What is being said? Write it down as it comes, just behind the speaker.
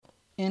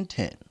in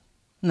 10,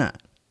 9,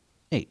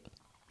 8,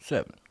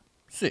 7,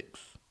 6,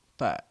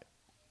 5,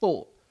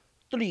 4,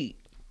 3,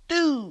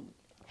 2.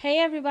 Hey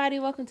everybody,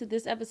 welcome to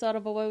this episode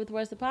of Away with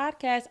Words, the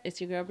podcast.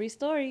 It's your girl Bree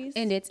Stories.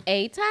 And it's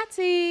A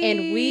Tati.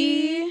 And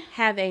we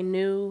have a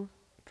new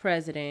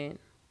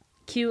president.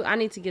 Q, I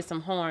need to get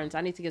some horns.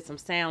 I need to get some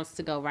sounds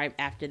to go right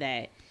after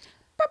that.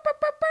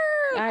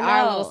 I know.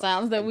 Our little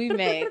sounds that we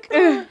make.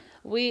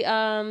 We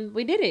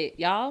did it,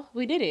 y'all.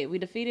 We did it. We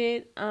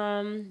defeated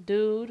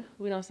dude.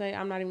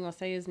 I'm not even gonna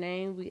say his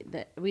name.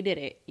 We did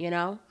it, you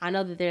know? I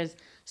know that there's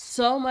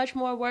so much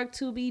more work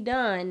to be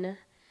done.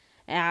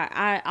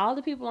 And all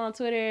the people on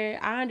Twitter,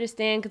 I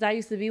understand, because I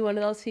used to be one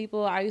of those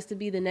people. I used to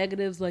be the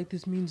negatives, like,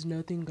 this means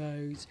nothing,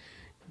 guys.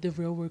 The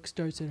real work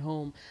starts at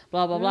home,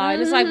 blah, blah, blah.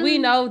 And it's like, we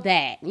know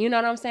that. You know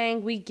what I'm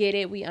saying? We get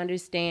it. We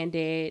understand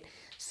it.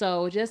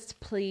 So just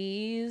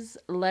please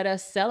let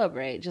us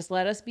celebrate. Just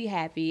let us be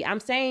happy.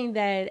 I'm saying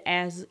that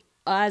as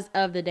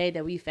of the day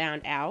that we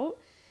found out.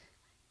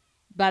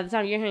 By the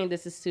time you're hearing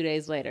this, it's 2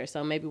 days later.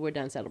 So maybe we're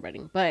done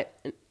celebrating.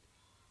 But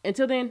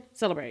until then,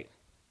 celebrate.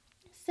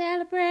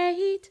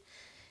 Celebrate.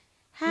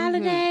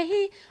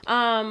 Holiday.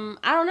 I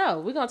don't know.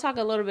 We're going to talk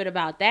a little bit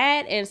about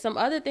that and some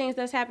other things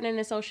that's happening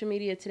in social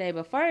media today.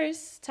 But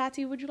first,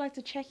 Tati, would you like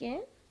to check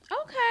in?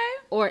 Okay.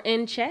 Or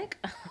in check?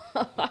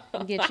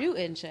 Get you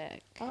in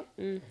check.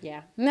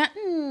 Yeah.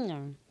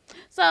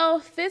 So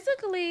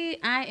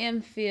physically, I am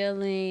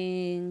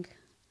feeling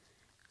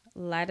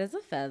light as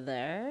a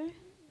feather.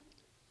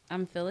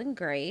 I'm feeling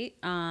great.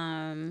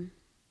 Yeah,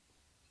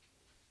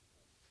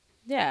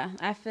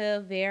 I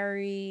feel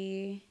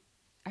very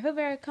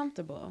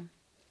comfortable.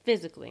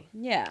 Physically.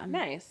 Yeah.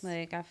 Nice.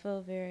 Like, I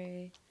feel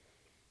very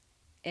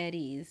at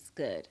ease.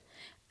 Good.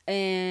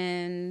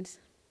 And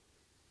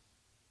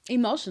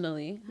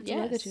emotionally, I have to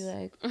look at you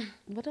like,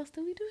 what else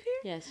do we do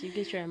here? Yes, you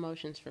get your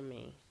emotions from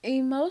me.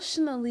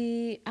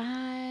 Emotionally,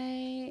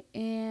 I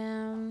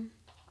am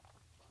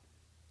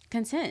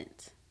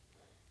content.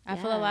 I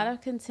feel a lot of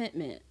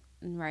contentment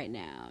right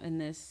now in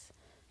this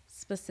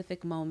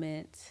specific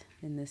moment,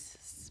 in this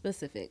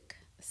specific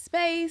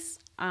space.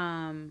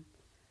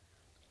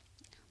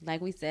 Like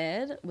we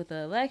said, with the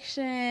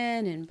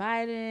election and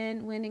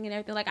Biden winning and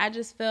everything, like, I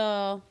just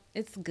feel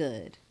it's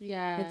good.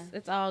 Yeah.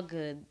 It's all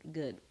good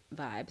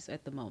vibes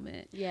at the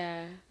moment.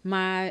 Yeah.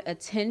 My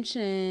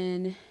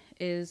attention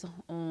is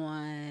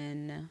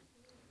on...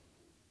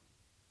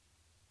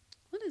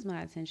 What is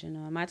my attention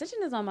on? My attention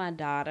is on my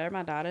daughter.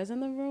 My daughter's in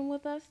the room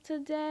with us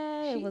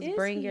today. It was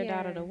Bring Your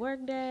Daughter to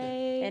Work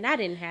Day. And I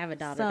didn't have a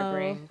daughter to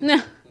bring.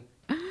 No.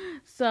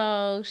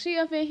 So she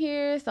up in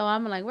here, so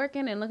I'm like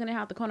working and looking at her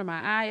out the corner of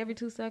my eye every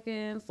 2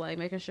 seconds, like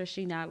making sure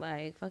she not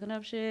like fucking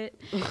up shit.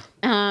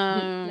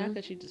 Not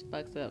that she just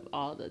fucks up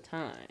all the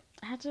time.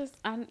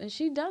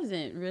 She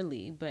doesn't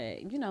really,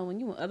 but you know,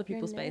 when you in other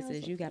people's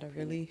spaces, you gotta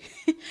really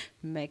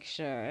make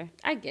sure.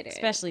 I get it.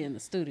 Especially in the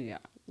studio.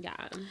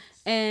 Yeah.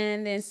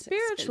 And then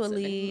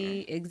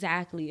spiritually,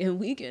 exactly, and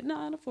we get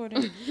not afford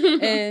it.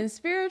 And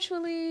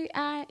spiritually,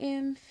 I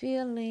am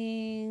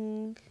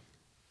feeling...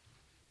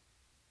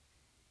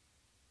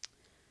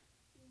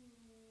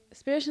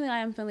 Spiritually, I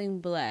am feeling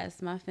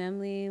blessed. My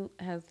family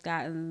was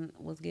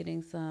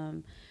getting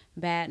some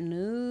bad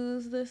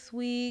news this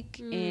week,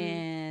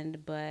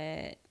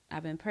 but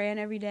I've been praying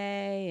every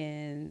day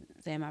and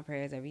saying my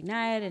prayers every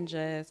night and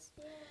just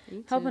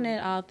hoping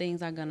that all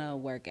things are gonna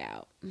work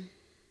out.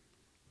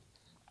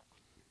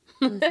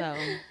 So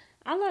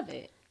I love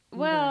it.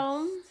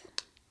 Well,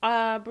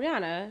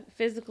 Brianna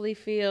physically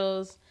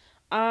feels,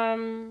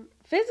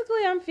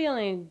 physically I'm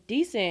feeling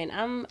decent.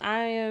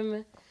 I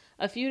am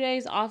a few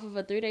days off of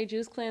a 3-day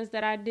juice cleanse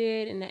that I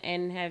did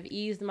and have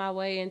eased my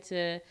way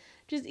into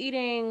just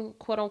eating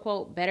quote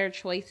unquote better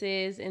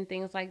choices and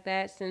things like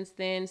that since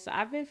then. So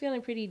I've been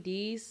feeling pretty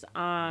decent.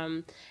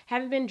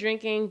 Haven't been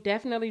drinking,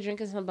 definitely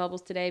drinking some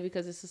bubbles today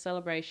because it's a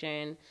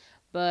celebration,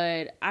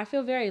 but I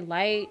feel very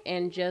light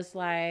and just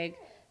like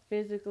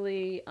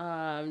physically,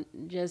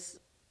 just,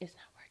 it's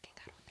not working,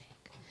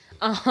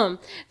 I don't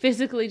think.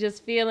 Physically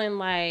just feeling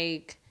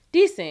like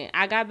decent.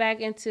 I got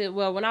back into,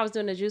 when I was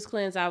doing the juice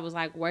cleanse, I was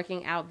like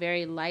working out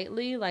very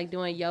lightly, like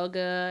doing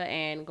yoga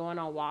and going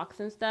on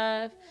walks and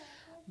stuff.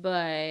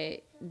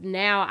 But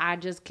now I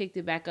just kicked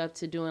it back up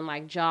to doing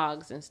like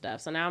jogs and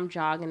stuff. So now I'm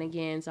jogging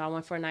again. So I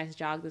went for a nice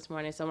jog this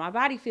morning. So my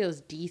body feels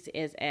decent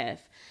as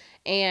F.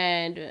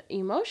 And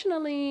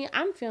emotionally,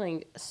 I'm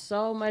feeling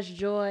so much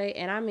joy.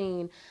 And I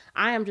mean,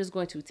 I am just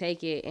going to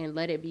take it and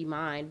let it be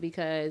mine,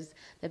 because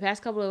the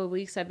past couple of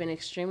weeks have been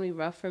extremely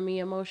rough for me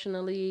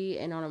emotionally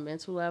and on a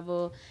mental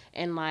level.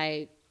 And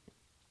like,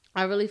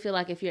 I really feel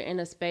like if you're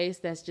in a space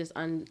that's just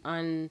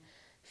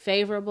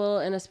unfavorable,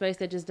 in a space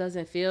that just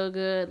doesn't feel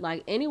good,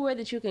 like anywhere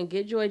that you can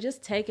get joy,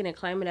 just take it and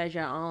claim it as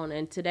your own.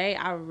 And today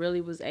I really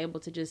was able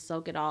to just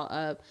soak it all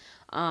up.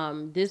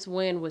 This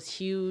win was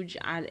huge.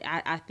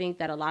 I think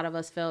that a lot of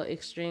us felt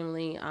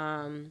extremely,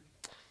 I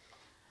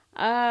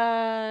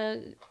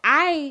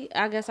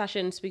guess I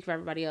shouldn't speak for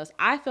everybody else.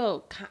 I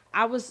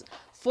was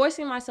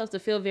forcing myself to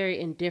feel very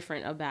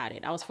indifferent about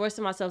it. I was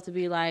forcing myself to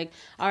be like,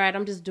 all right,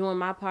 I'm just doing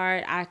my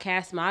part. I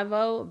cast my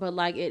vote, but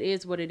like it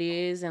is what it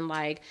is. And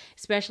like,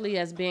 especially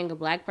as being a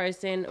Black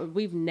person,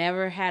 we've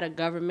never had a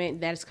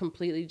government that's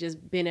completely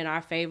just been in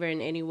our favor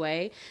in any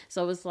way.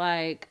 So it's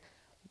like,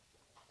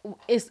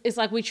 it's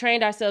like we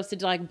trained ourselves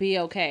to like be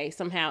okay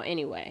somehow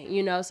anyway,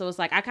 you know? So it's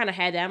like I kind of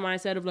had that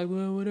mindset of like,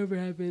 well, whatever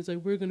happens,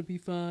 like we're gonna be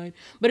fine.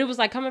 But it was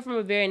like coming from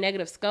a very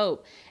negative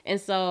scope. And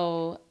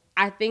so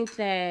I think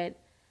that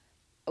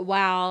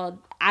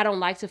while I don't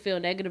like to feel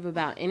negative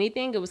about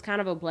anything, it was kind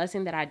of a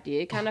blessing that I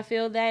did kind of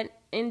feel that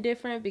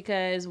indifferent,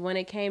 because when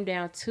it came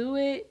down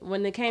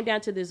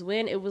to this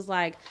win, it was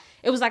like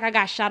I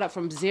got shot up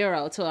from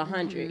 0 to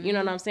 100. Mm-hmm. You know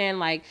what I'm saying?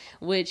 Like,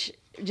 which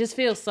just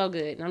feels so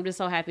good. And I'm just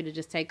so happy to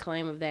just take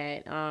claim of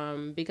that,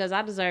 because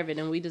I deserve it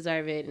and we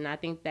deserve it. And I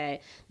think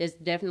that there's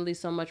definitely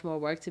so much more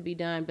work to be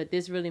done, but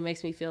this really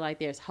makes me feel like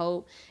there's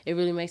hope. It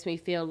really makes me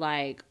feel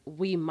like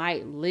we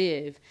might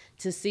live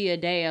to see a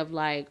day of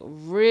like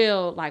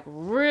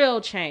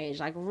real change,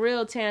 like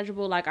real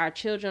tangible, like our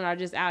children are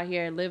just out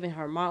here living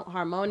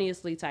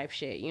harmoniously type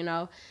shit, you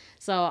know?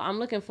 So I'm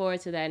looking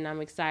forward to that and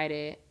I'm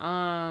excited.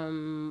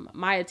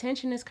 My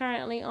attention is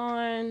currently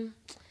on,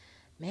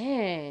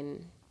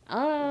 man,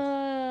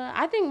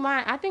 I think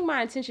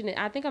my intention,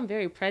 I think I'm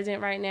very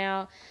present right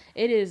now.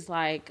 It is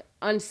like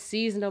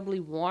unseasonably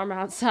warm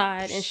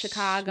outside in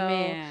Chicago.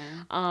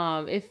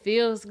 Man. It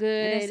feels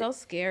good. And it's so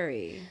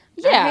scary.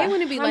 Yeah. I hate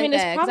when it be like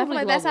that, because I feel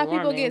like that's how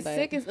people get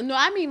sick. No,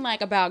 I mean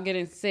like about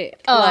getting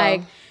sick. Oh.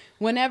 Like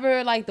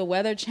whenever like the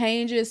weather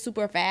changes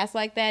super fast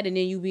like that, and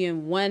then you be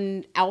in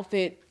one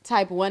outfit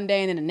type one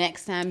day and then the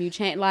next time you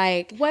change,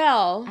 like.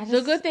 Well,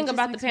 the good thing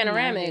about the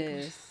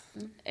panoramic,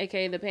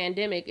 aka the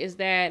pandemic, is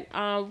that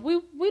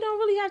we don't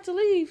really have to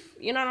leave.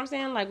 You know what I'm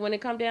saying? Like when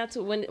it come down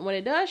to when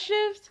it does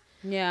shift.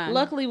 Yeah.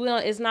 Luckily,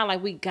 it's not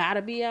like we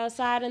gotta be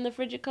outside in the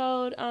frigid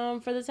cold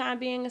for the time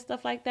being and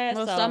stuff like that.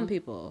 Well, so, some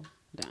people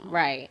don't.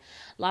 Right.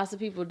 Lots of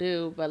people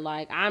do, but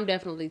like I'm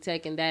definitely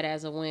taking that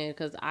as a win,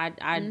 because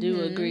I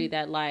do agree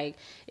that like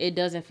it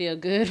doesn't feel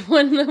good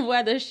when the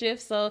weather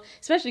shifts. So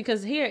especially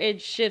because here it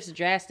shifts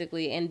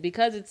drastically, and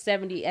because it's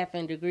 70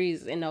 effing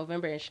degrees in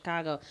November in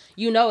Chicago,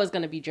 you know it's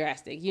gonna be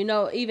drastic. You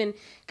know, even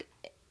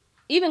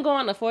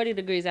going to 40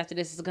 degrees after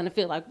this is going to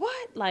feel like,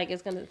 what? Like,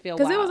 it's going to feel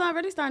wild. Because it was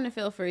already starting to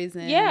feel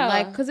freezing. Yeah.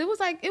 Like, because it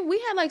was like, we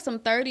had like some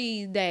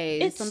 30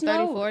 days, some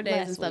 34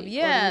 days and stuff.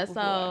 Yeah,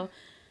 so.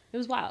 It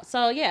was wild.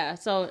 So, yeah.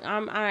 So,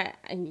 I'm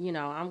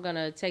going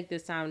to take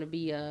this time to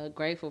be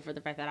grateful for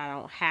the fact that I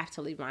don't have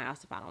to leave my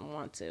house if I don't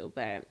want to.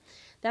 But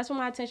that's what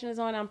my attention is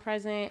on. I'm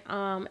present.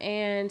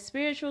 And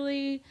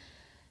spiritually,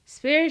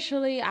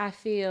 I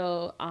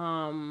feel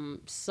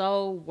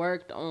so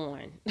worked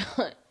on.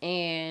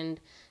 And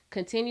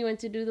continuing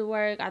to do the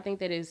work. I think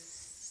that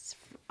is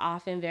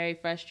often very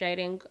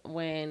frustrating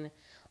when,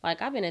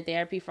 like, I've been in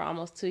therapy for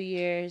almost 2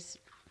 years,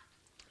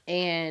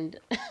 and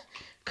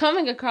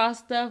coming across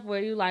stuff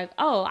where you like,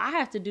 oh, I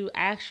have to do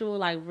actual,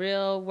 like,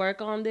 real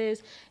work on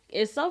this.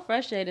 It's so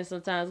frustrating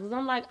sometimes, because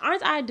I'm like,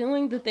 aren't I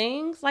doing the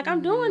things? Like,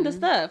 I'm doing the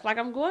stuff. Like,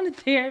 I'm going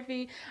to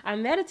therapy. I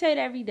meditate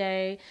every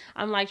day.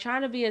 I'm, like,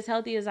 trying to be as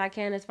healthy as I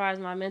can as far as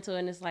my mental.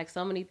 And it's, like,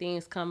 so many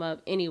things come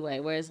up anyway,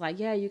 where it's, like,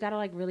 yeah, you got to,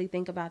 like, really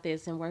think about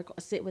this and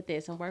sit with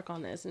this and work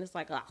on this. And it's,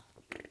 like, ah.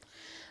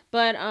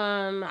 But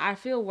I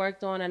feel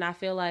worked on, and I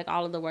feel like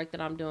all of the work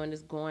that I'm doing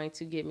is going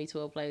to get me to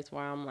a place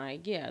where I'm,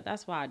 like, yeah,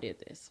 that's why I did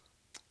this.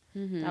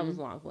 Mm-hmm. That was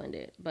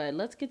long-winded, but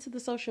let's get to the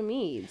social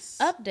medias.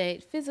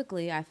 Update: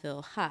 physically, I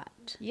feel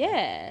hot.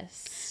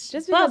 Yes,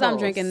 just because I'm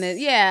drinking this.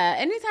 Yeah,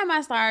 anytime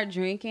I start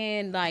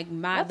drinking, like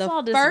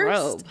the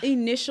first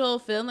initial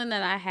feeling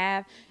that I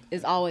have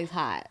is always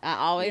hot. I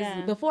always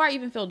before I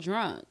even feel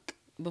drunk,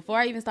 before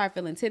I even start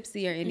feeling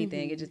tipsy or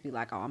anything, it just be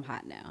like, oh, I'm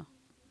hot now.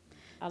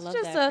 I love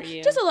that for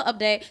you. Just a little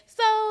update.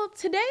 So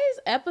today's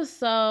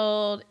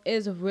episode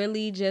is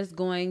really just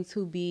going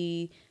to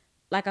be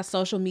like a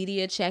social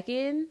media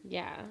check-in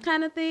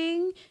kind of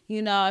thing.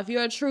 You know, if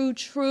you're a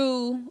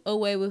true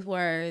Away with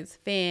Words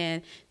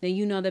fan, then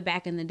you know that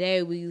back in the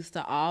day we used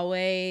to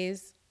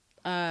always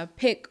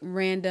pick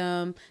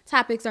random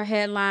topics or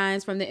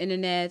headlines from the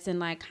internets and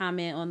like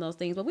comment on those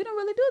things, but we don't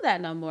really do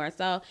that no more.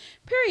 So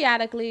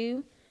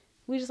periodically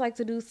we just like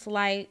to do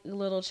slight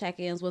little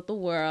check-ins with the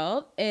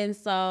world. And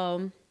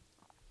so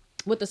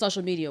with the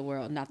social media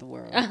world, not the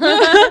world.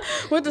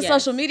 With the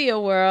social media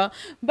world.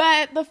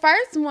 But the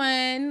first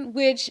one,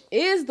 which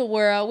is the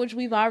world, which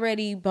we've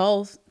already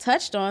both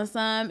touched on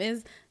some,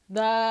 is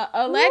the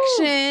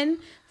election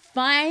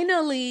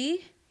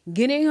finally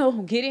getting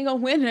a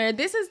winner.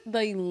 This is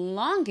the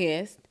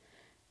longest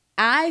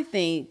I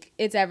think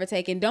it's ever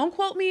taken. Don't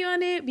quote me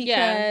on it,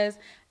 because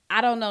I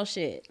don't know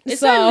shit. It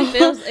certainly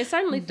feels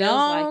like it.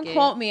 Don't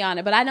quote me on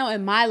it, but I know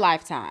in my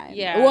lifetime.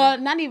 Yeah. Well,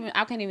 in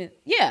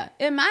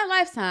my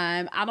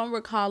lifetime, I don't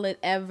recall it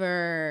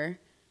ever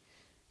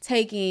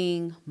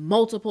taking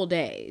multiple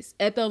days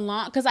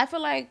because I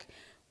feel like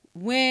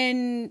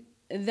when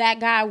that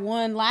guy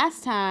won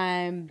last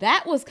time,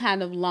 that was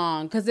kind of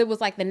long because it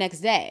was like the next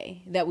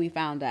day that we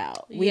found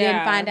out. We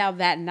didn't find out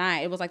that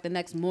night. It was like the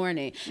next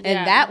morning.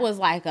 And that was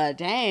like a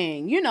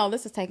dang,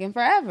 this is taking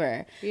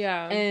forever.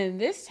 Yeah. And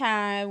this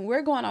time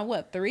we're going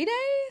on 3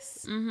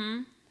 days?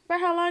 Mm-hmm. For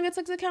how long it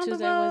took to count the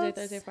votes? Tuesday,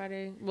 Wednesday, Thursday,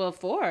 Friday. Well,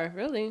 4,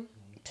 really.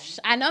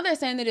 I know they're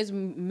saying that it's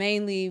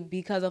mainly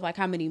because of like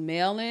how many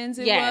mail-ins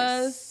it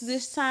was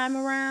this time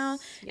around.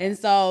 Yes. And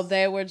so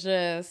they were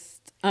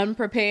just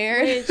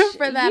unprepared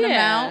for that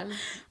amount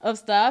of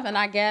stuff. And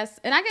I guess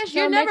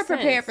you're never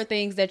prepared for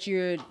things that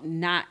you're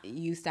not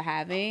used to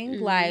having.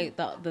 Mm-hmm. Like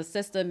the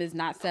system is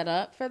not set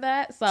up for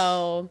that.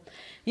 So,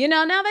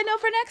 now they know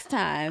for next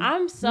time.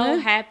 I'm so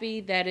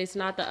happy that it's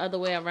not the other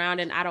way around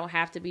and I don't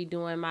have to be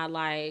doing my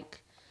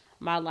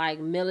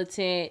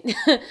militant,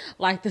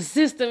 like the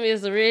system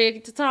is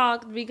rigged to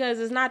talk, because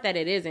it's not that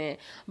it isn't.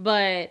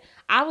 But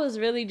I was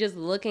really just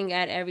looking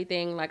at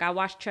everything. Like, I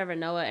watch Trevor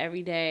Noah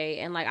every day,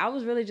 and like I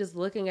was really just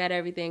looking at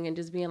everything and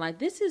just being like,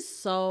 this is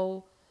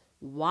so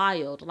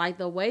wild. Like,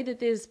 the way that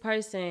this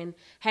person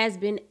has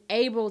been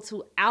able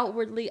to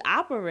outwardly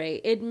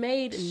operate, it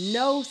made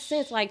no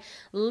sense. Like,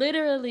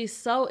 literally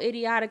so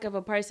idiotic of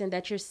a person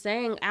that you're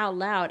saying out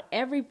loud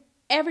every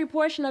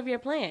portion of your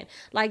plan.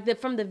 Like,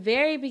 from the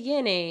very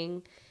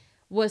beginning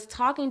was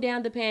talking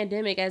down the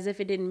pandemic as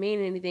if it didn't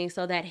mean anything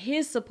so that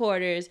his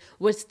supporters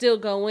would still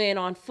go in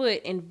on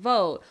foot and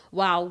vote,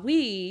 while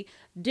we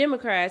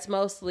Democrats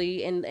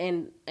mostly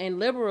and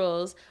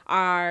liberals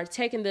are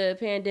taking the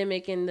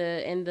pandemic and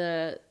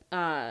the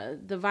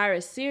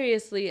virus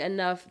seriously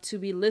enough to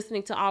be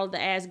listening to all of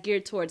the ads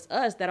geared towards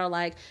us that are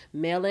like,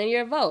 mail in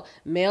your vote,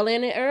 mail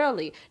in it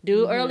early,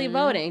 do early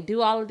voting,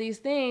 do all of these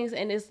things.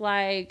 And it's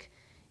like,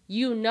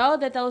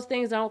 that those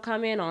things don't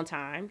come in on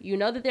time.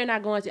 That they're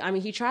not going to. I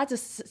mean, he tried to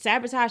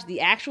sabotage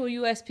the actual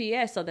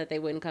USPS so that they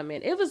wouldn't come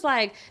in. It was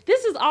like,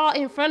 this is all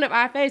in front of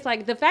our face.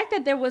 Like, the fact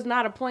that there was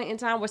not a point in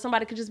time where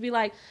somebody could just be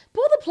like,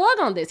 pull the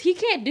plug on this. He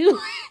can't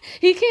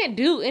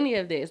do any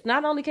of this.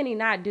 Not only can he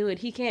not do it,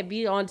 he can't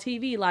be on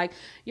TV like,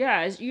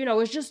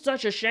 it's just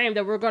such a shame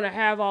that we're going to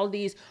have all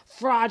these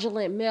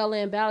fraudulent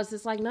mail-in ballots.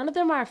 It's like, none of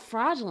them are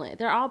fraudulent.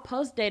 They're all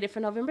post-dated for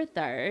November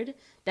 3rd.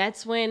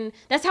 That's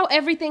how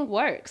everything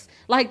works.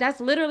 Like, that's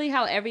literally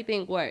how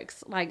everything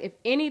works. Like, if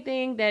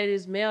anything that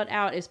is mailed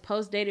out is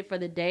post-dated for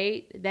the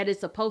date that is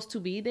supposed to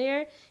be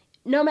there,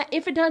 no matter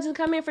if it doesn't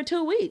come in for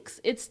 2 weeks,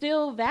 it's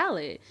still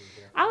valid.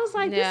 I was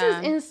like, this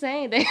is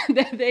insane.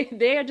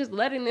 They are just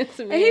letting this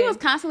in. And he was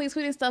constantly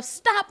tweeting stuff,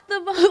 stop the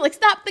vote, like,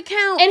 stop the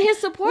count. And his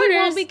supporters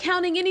won't be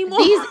counting anymore.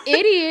 These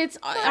idiots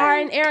are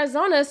in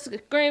Arizona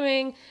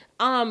screaming,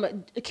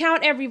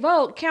 count every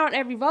vote,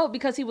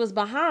 because he was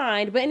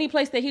behind. But any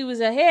place that he was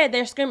ahead,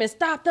 they're screaming,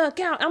 stop the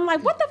count. I'm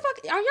like, what the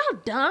fuck? Are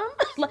y'all dumb?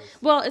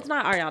 Well, it's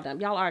not, are y'all dumb?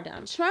 Y'all are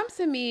dumb. Trump,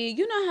 to me,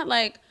 you know how,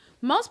 like,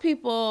 most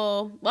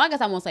people, well, I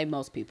guess I won't say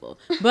most people,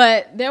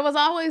 but there was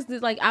always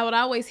this, like, I would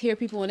always hear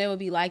people and they would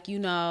be like,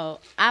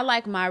 I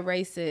like my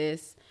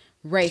racist.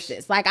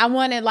 Like, I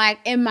wanted, like,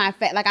 in my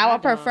face, like, I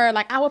would prefer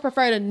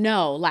to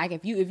know, like,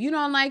 if you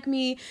don't like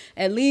me,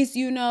 at least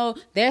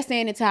they're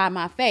saying it to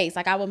my face.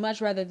 Like, I would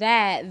much rather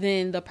that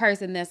than the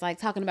person that's, like,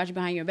 talking about you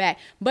behind your back.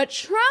 But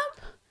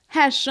Trump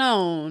has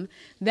shown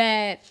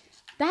that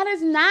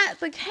is not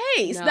the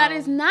case. No. That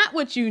is not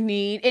what you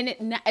need,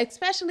 and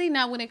especially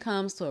not when it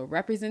comes to a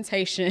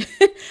representation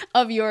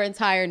of your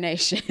entire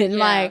nation. Yeah.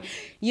 Like,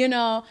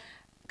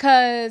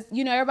 because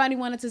everybody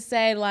wanted to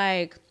say,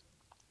 like,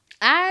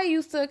 I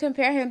used to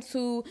compare him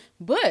to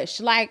Bush.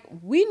 Like,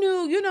 we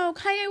knew,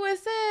 Kanye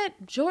West said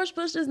George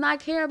Bush does not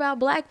care about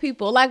black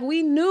people. Like,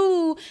 we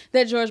knew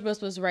that George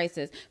Bush was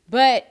racist,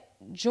 but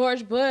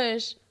George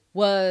Bush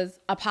was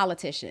a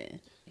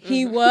politician.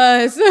 He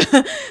was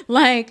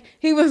like,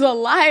 he was a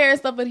liar and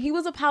stuff, but he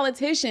was a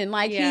politician.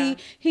 Like,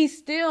 he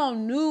still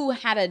knew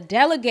how to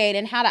delegate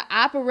and how to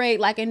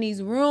operate, like, in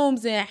these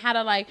rooms, and how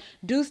to, like,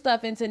 do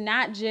stuff, and to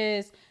not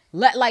just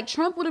like,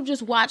 Trump would have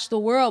just watched the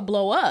world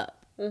blow up.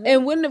 Mm-hmm.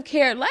 And wouldn't have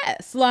cared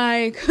less.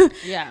 Like,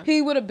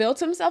 he would have built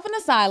himself an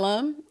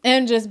asylum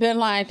and just been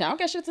like, I don't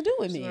got shit to do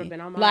with me.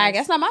 Like,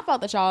 that's not my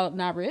fault that y'all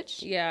not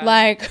rich. Yeah.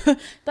 Like,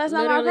 that's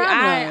not my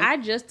problem. I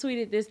just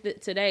tweeted this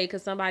today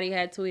because somebody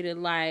had tweeted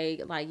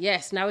like,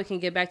 yes, now we can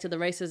get back to the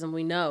racism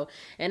we know.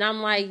 And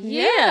I'm like,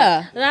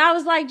 yeah. And I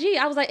was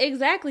like,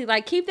 exactly.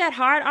 Like, keep that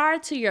hard R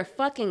to your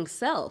fucking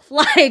self.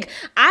 Like,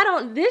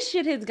 this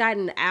shit has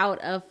gotten out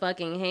of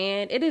fucking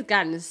hand. It has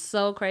gotten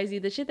so crazy.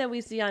 The shit that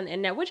we see on the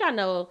internet, which I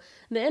know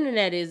the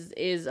internet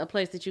is a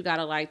place that you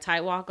gotta, like,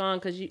 tight walk on,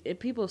 because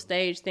people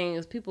stage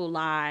things, people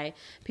lie,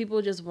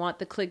 people just want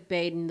the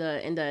clickbait and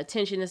the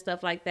attention and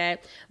stuff like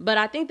that. But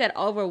I think that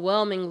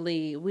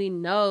overwhelmingly we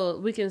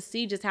can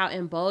see just how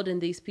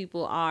emboldened these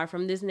people are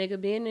from this nigga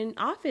being in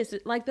office.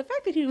 Like, the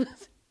fact that he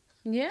was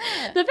the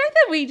fact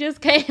that we just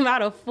came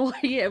out of 4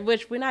 years,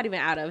 which we're not even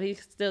out of,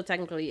 he's still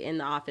technically in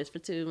the office for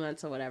 2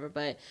 months or whatever,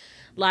 but,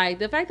 like,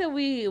 the fact that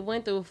we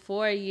went through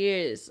 4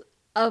 years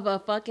of a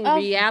fucking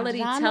reality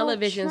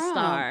television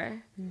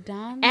star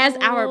as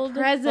our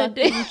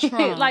president.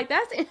 Like,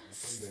 that's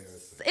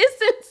insane.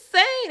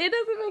 insane. It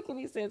doesn't make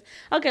any sense.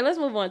 Okay, let's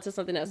move on to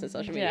something else in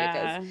social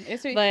media.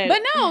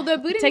 But no,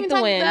 we didn't even talk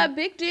about the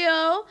big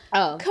deal.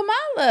 Oh,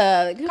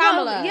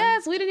 Kamala.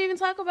 Yes, we didn't even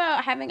talk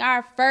about having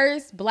our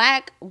first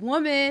Black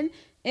woman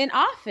in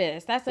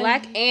office. That's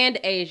Black and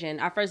Asian.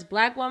 Our first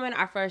Black woman,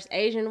 our first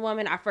Asian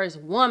woman, our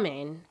first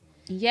woman.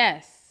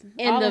 Yes.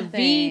 In the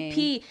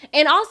VP.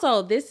 And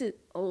also, this is,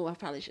 I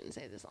probably shouldn't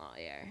say this on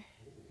air.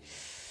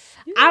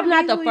 I'm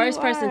not the first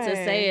person to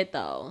say it,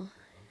 though.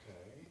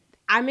 Okay.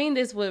 I mean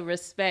this with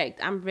respect.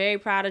 I'm very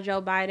proud of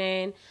Joe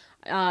Biden.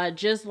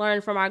 Just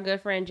learned from our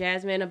good friend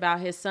Jasmine about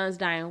his son's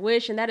dying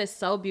wish, and that is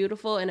so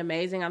beautiful and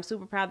amazing. I'm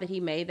super proud that he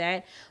made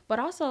that. But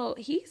also,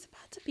 he's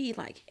about to be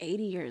like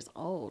 80 years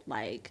old.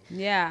 Like,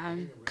 yeah,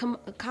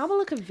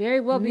 Kamala could very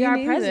well be our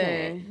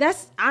president.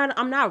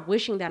 I'm not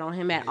wishing that on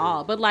him at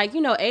all. But like,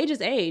 age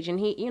is age, and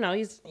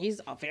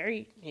he's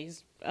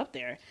up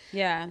there.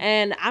 Yeah,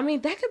 and I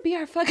mean that could be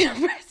our fucking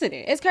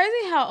president. It's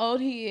crazy how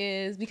old he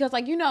is because,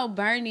 like,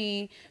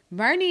 Bernie.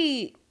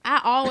 I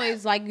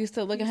always used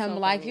to look at him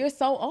like, you're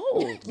so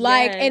old.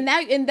 Like,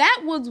 yes. and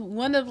that was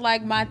one of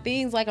like my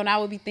things, like when I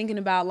would be thinking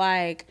about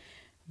like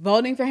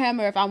voting for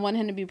him or if I wanted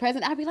him to be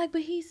president, I'd be like,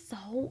 but he's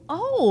so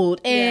old.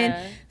 And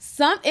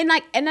and I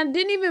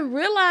didn't even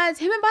realize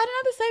him and Biden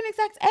are the same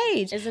exact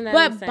age. Isn't that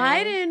but insane?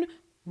 Biden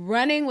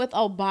running with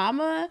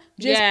Obama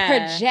just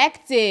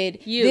projected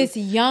this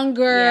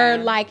younger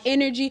like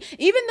energy.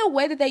 Even the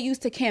way that they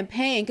used to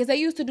campaign, because they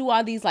used to do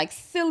all these like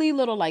silly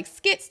little like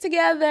skits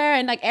together,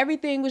 and like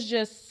everything was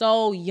just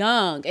so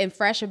young and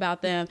fresh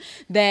about them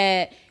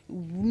that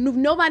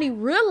nobody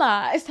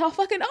realized how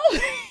fucking old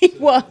he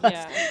was.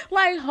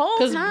 Like, whole time.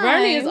 Because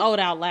Bernie is old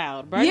out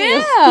loud. Bernie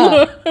is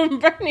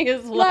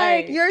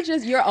like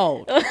you're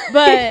old.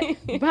 But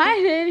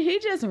Biden, he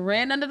just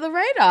ran under the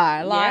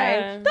radar.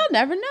 Like, they'll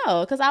never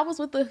know. Because I was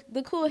with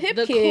the cool hip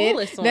kid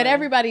that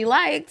everybody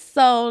liked.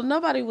 So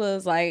nobody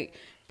was like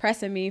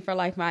pressing me for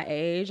like my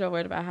age or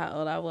worried about how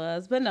old I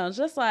was. But no,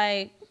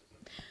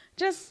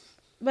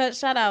 but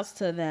shout outs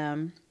to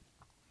them.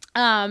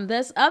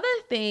 This other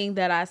thing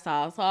that I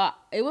saw, so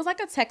it was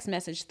like a text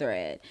message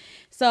thread.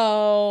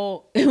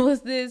 So it was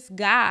this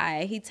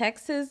guy, he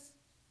texts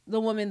the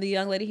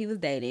young lady he was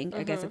dating,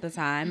 I guess at the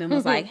time, and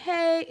was like,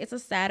 hey, it's a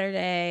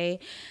Saturday.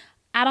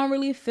 I don't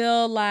really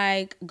feel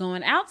like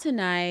going out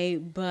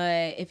tonight,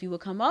 but if you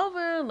would come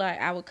over, like,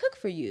 I would cook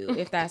for you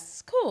if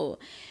that's cool.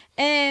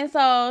 And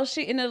so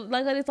the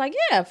lady's like,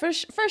 yeah, for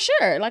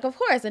sure. Like, of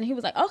course. And he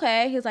was like,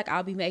 okay. He was like,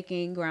 I'll be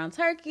making ground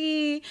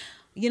turkey.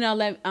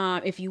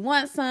 If you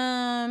want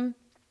some,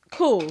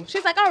 cool.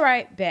 She's like, all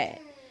right,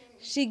 bet.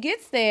 She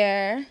gets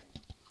there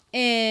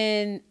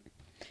and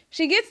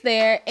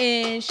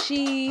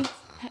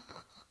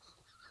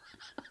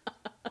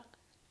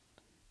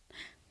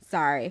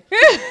sorry.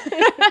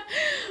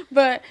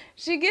 But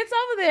she gets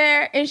over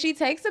there and she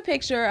takes a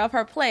picture of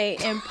her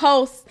plate and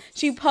posts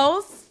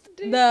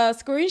the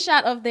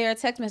screenshot of their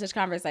text message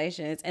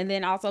conversations, and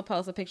then also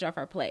posts a picture of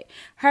her plate.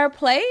 Her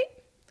plate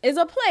is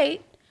a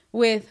plate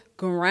with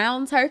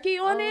ground turkey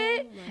on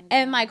it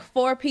and like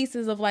 4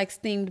 pieces of like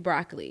steamed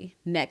broccoli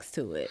next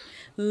to it.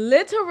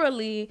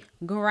 Literally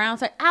ground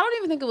turkey. I don't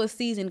even think it was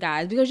seasoned,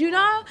 guys, because you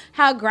know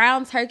how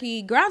ground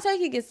turkey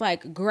gets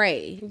like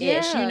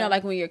gray-ish,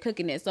 like when you're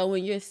cooking it. So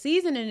when you're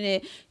seasoning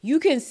it, you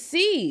can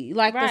see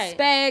like the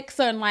specks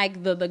and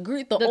like the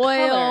oil.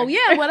 Color.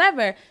 Yeah,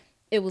 whatever.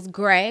 It was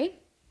gray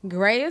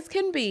as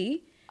can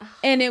be.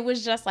 And it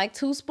was just like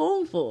 2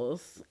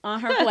 spoonfuls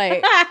on her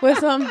plate with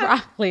some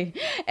broccoli.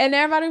 And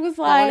everybody was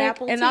like,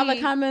 and all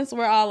the comments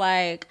were all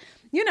like,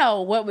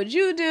 what would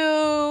you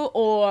do?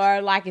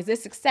 Or like, is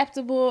this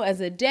acceptable as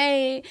a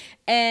date?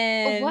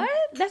 And what?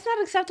 That's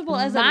not acceptable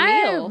as a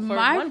meal.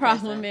 My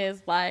problem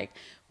is like,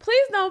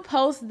 please don't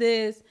post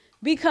this.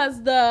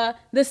 Because the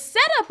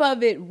setup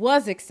of it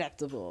was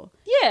acceptable.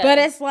 Yeah. But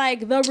it's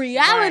like the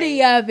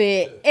reality of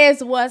it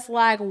is what's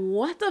like,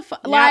 what the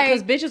fuck? Like,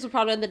 because bitches were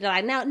probably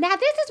like, now this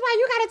is why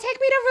you gotta take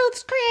me to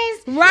Ruth's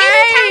Chris.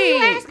 Right. Anytime you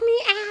ask me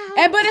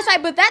out. But it's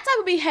like, but that type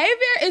of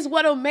behavior is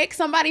what'll make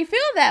somebody feel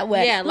that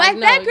way. Yeah. Like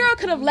that girl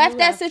could have left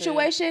that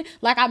situation.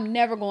 Like, I'm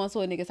never going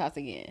to a nigga's house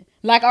again.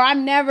 Like, or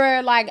I'm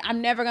never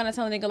gonna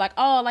tell a nigga like,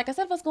 oh, like I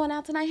said, if us going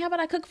out tonight, how about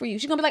I cook for you?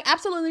 She's gonna be like,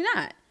 absolutely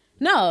not.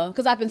 No,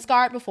 because I've been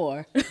scarred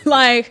before.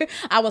 Like,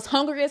 I was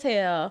hungry as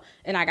hell,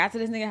 and I got to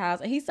this nigga house,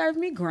 and he served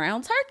me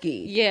ground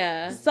turkey.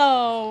 Yeah.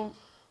 So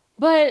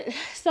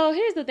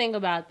here's the thing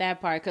about that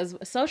part, because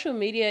social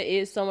media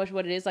is so much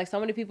what it is. Like, so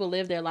many people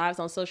live their lives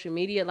on social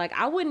media. Like,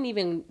 I wouldn't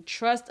even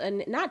trust a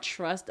nigga.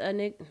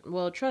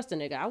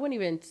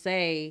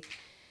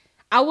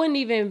 I wouldn't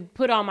even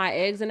put all my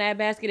eggs in that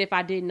basket if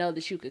I didn't know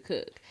that you could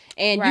cook.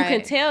 And you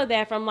can tell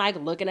that from like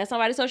looking at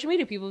somebody's social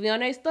media. People be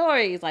on their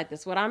stories like,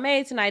 this is what I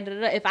made tonight.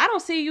 If I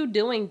don't see you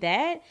doing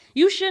that,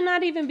 you should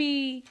not even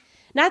be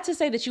not to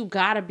say that you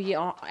gotta be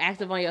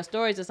active on your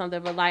stories or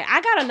something, but like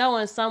I gotta know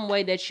in some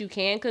way that you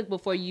can cook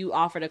before you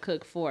offer to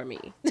cook for me.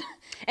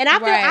 And I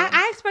feel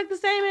I expect the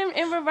same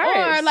in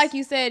reverse. Or like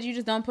you said, you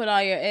just don't put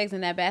all your eggs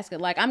in that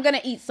basket. Like, I'm gonna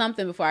eat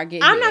something before I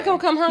get I'm here. not gonna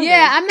come hungry.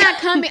 Yeah, I'm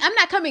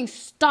not coming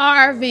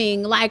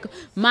starving. Like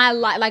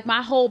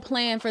my whole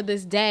plan for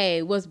this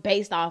day was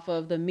based off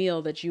of the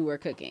meal that you were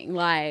cooking.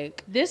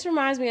 Like, this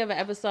reminds me of an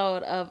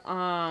episode of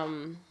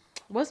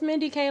what's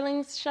Mindy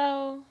Kaling's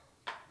show?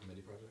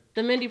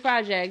 The Mindy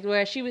Project,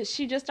 where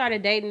she just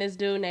started dating this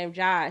dude named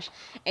Josh,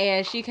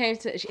 and she came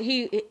to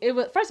it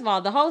was, first of all,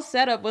 the whole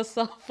setup was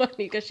so funny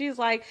because she's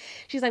like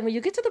when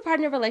you get to the part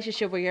in your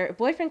relationship where your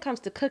boyfriend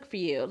comes to cook for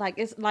you, like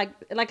it's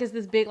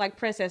this big like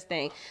princess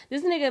thing.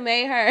 This nigga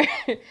made her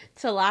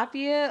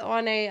tilapia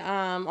on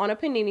a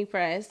panini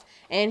press,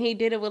 and he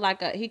did it with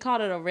he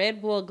called it a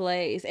Red Bull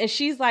glaze, and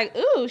she's like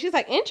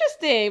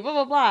interesting, blah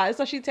blah blah. And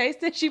so she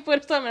tasted, she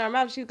put something in her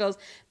mouth, she goes,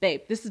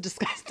 babe, this is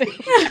disgusting.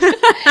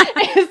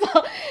 And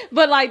so,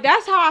 but like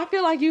that's how I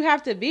feel like you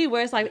have to be,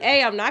 where it's like,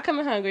 A, I'm not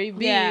coming hungry,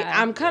 B,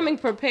 I'm coming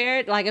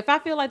prepared. Like if I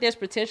feel like there's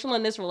potential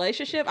in this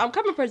relationship, I'm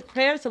coming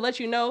prepared to let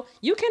you know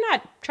you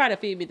cannot try to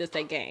feed me this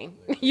game.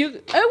 It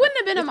wouldn't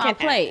have been on my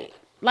plate.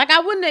 Like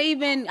I wouldn't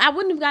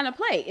have gotten a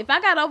plate. If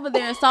I got over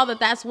there and saw that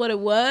that's what it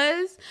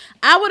was,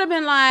 I would have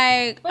been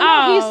like,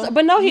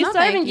 he's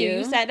serving you.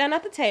 You sat down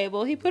at the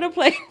table. He put a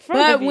plate in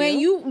front of you. But when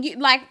you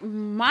like,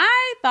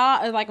 my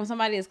thought is like when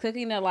somebody is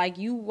cooking, that like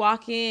you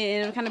walk in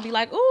and it'll kind of be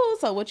like, ooh,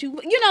 so what you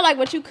like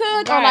what you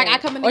cook, right. Or like I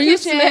come in the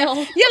kitchen.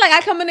 Yeah, like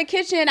I come in the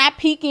kitchen, I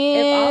peek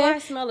in. If all I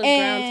smell is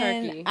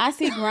ground turkey, I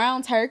see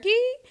ground turkey,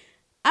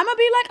 I'm gonna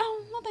be like,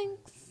 oh no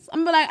thanks. I'm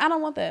gonna be like, I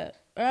don't want that.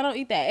 Or I don't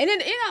eat that. And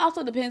it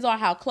also depends on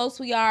how close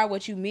we are,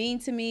 what you mean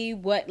to me,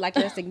 what like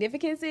your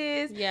significance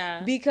is.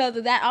 Yeah. Because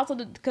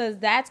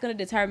that's going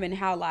to determine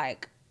how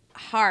like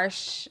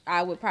harsh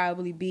I would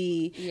probably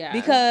be. Yeah.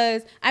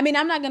 Because I mean,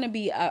 I'm not going to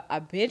be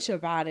a bitch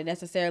about it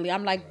necessarily.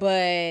 I'm like,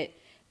 but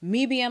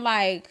me being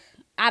like,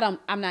 I'm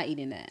not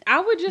eating that. I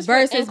would just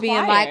versus being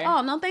like,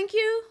 oh, no, thank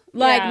you.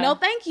 Like, no,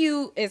 thank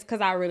you is because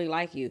I really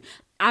like you.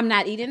 I'm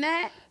not eating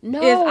that. No,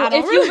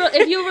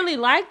 if you really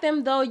like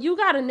them though, you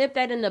gotta nip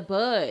that in the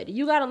bud.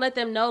 You gotta let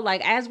them know,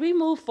 like, as we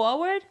move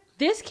forward,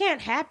 this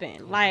can't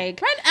happen. Like,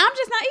 right, I'm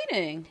just not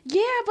eating.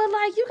 Yeah, but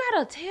like, you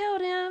gotta tell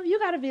them. You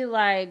gotta be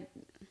like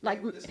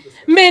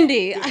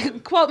Mindy,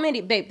 quote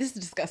Mindy, babe, this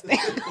is disgusting.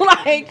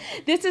 Like,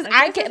 this is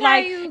I can't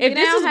like if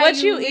this is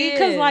what you eat,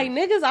 because like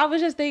niggas, I was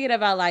just thinking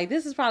about like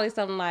this is probably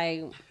something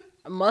like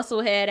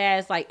musclehead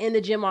ass like in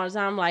the gym all the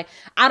time. Like,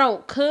 I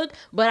don't cook,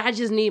 but I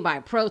just need my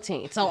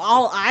protein, so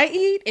all I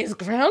eat is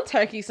ground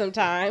turkey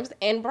sometimes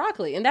and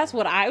broccoli, and that's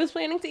what I was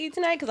planning to eat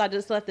tonight because I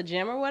just left the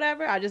gym or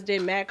whatever. I just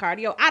did mad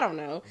cardio, I don't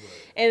know.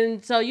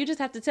 And so you just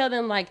have to tell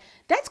them like,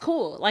 that's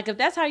cool, like if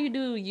that's how you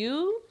do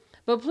you,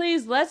 but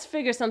please let's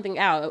figure something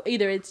out.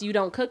 Either it's you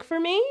don't cook for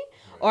me,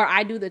 or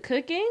I do the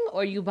cooking,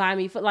 or you buy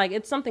me food. Like,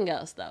 it's something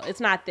else, though. It's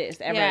not this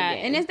ever again.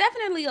 And it's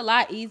definitely a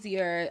lot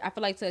easier, I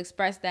feel like, to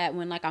express that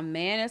when, like, a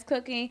man is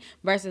cooking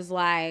versus,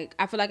 like,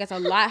 I feel like it's a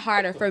lot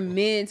harder for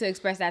men to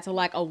express that to,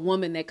 like, a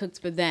woman that cooks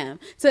for them.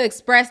 To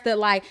express that,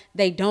 like,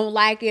 they don't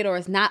like it or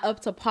it's not up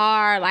to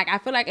par. Like, I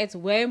feel like it's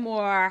way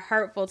more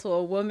hurtful to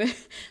a woman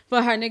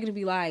for her nigga to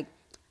be like,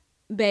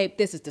 babe,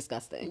 this is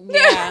disgusting.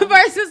 Yeah.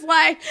 Versus,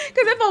 like,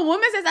 because if a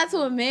woman says that to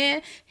a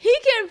man, he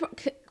can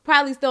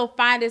probably still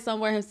find it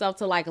somewhere himself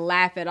to like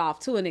laugh it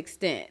off to an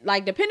extent,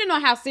 like depending on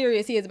how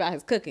serious he is about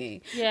his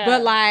cooking. Yeah.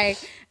 But like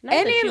a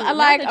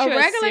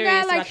regular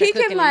guy, like he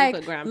can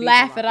like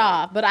laugh it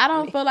off. But I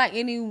don't feel like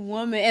any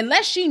woman,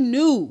 unless she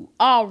knew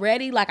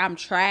already like I'm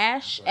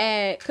trash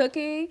at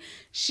cooking,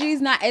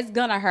 she's not. It's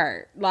gonna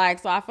hurt. Like,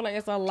 so I feel like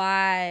it's a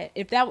lot.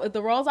 If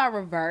the roles are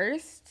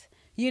reversed,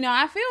 you know,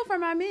 I feel for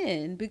my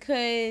men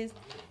because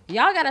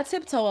y'all gotta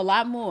tiptoe a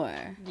lot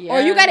more,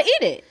 or you gotta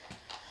eat it.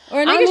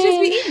 Or niggas just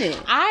be eating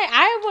it.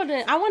 I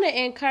want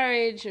to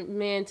encourage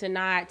men to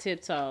not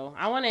tiptoe.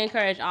 I want to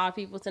encourage all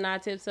people to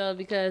not tiptoe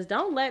because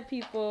don't let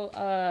people,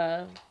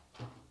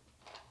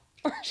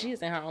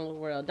 she's in her own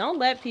world. Don't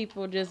let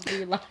people just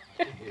be like,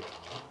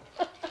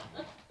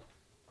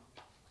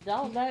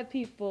 don't let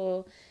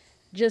people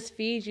just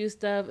feed you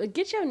stuff.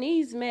 Get your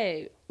needs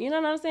met. You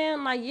know what I'm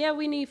saying? Like, yeah,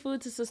 we need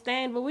food to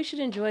sustain, but we should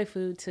enjoy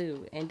food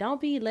too. And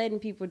don't be letting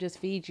people just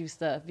feed you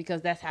stuff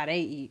because that's how they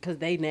eat, because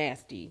they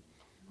nasty.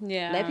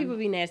 Yeah. Let people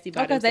be nasty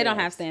by because they don't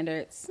have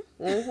standards.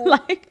 Mm-hmm.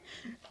 Like,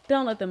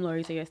 don't let them lower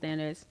you to your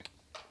standards.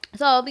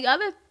 So the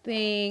other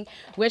thing,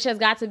 which has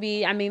got to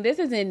be, I mean, this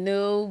isn't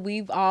new.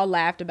 We've all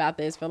laughed about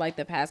this for like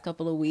the past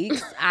couple of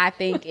weeks. I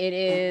think it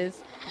is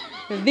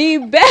the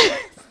best.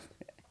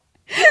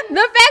 The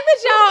fact that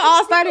y'all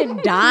all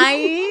started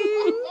dying.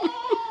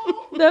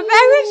 The fact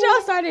that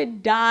y'all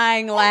started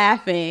dying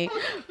laughing.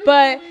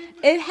 But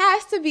It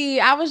has to be.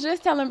 I was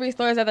just telling Bree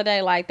stories the other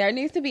day. Like, there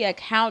needs to be a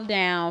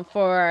countdown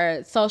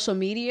for social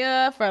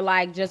media for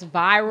like just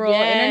viral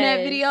internet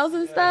videos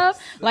and stuff,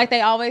 like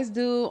they always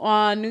do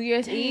on New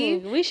Year's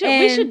Eve. We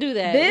should do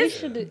that.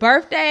 This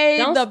birthday,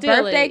 the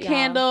birthday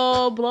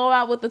candle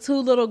blowout with the 2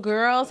 little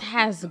girls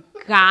has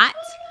got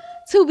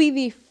to be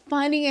the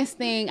funniest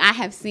thing I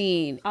have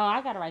seen. Oh,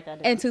 I gotta write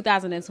that down. In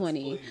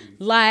 2020,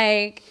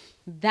 like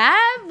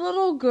that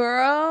little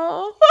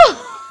girl.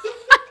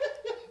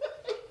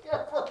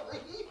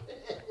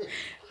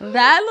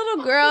 That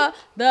little girl,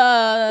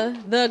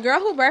 the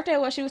girl whose birthday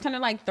was, she was turning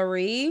like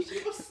 3.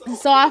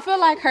 So I feel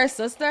like her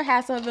sister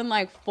has to have been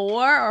like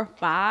 4 or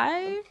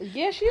 5.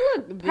 Yeah, she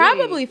looked big.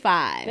 Probably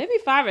 5. Maybe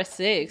 5 or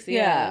 6.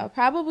 Yeah,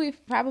 probably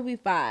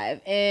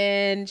 5.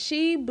 And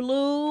she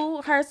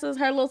blew her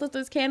little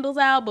sister's candles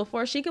out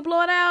before she could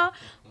blow it out.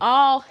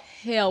 All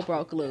hell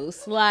broke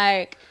loose.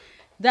 Like,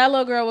 that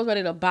little girl was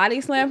ready to body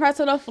slam her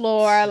to the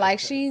floor. Like,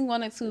 she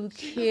wanted to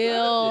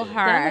kill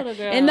her.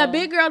 And the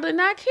big girl did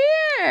not care.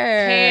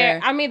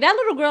 I mean, that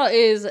little girl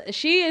is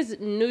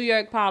New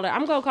York Pollard.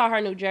 I'm going to call her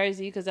New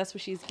Jersey because that's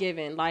what she's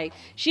given. Like,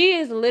 she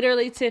is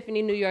literally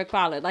Tiffany New York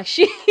Pollard. Like,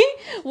 she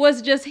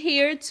was just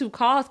here to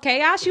cause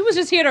chaos. She was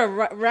just here to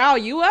rile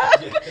you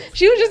up.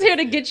 She was just here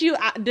to get you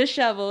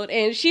disheveled.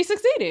 And she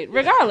succeeded,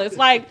 regardless.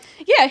 Like,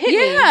 yeah, hit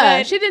me.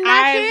 Yeah, she did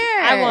not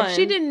care. I won.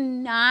 She did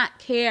not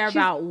care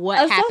about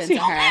what happened to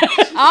her.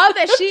 All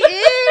that she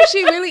is,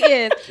 she really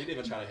is. She didn't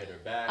even try to hit her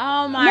back.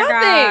 Oh my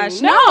gosh,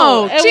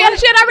 no! She had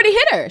already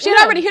hit her. She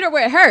had already hit her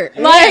where it hurt.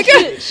 Yeah. Like,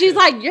 she's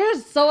like, you're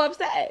so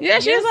upset. Yeah,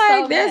 she's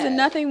like, there's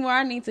nothing more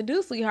I need to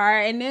do,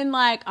 sweetheart. And then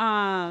like,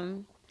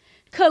 Khalil,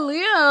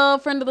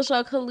 friend of the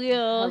show,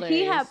 Khalil,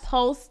 he had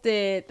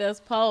posted this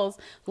post,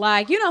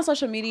 like, you know,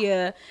 social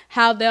media,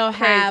 how they'll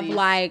have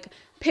like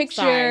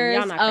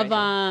pictures of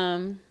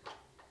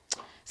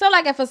so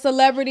like if a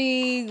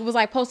celebrity was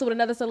like posted with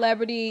another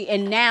celebrity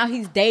and now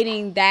he's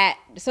dating that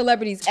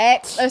celebrity's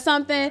ex or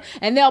something,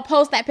 and they'll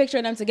post that picture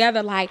of them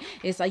together, like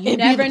it's like you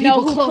never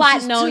know who's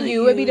plotting on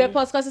you. It'd be the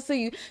post closest to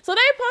you. So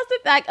they posted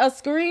like a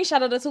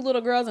screenshot of the 2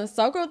 little girls and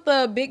circled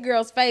the big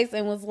girl's face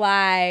and was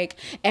like,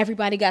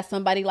 everybody got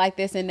somebody like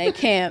this in their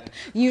camp.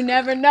 You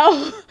never know.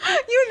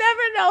 You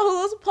never know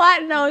who's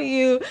plotting on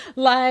you.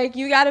 Like,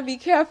 you got to be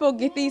careful.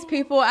 Get these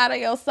people out of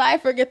your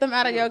cipher. Get them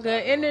out of your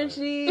good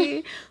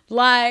energy.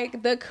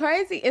 Like, the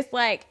crazy, it's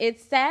like,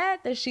 it's sad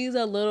that she's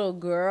a little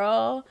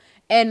girl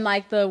and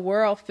like the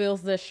world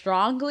feels this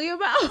strongly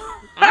about her.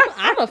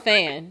 I'm a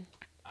fan.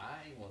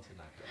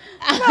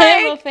 I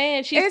am a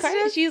fan. She's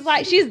crazy.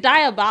 She's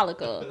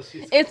diabolical.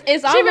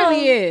 It's almost, she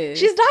really is.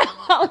 She's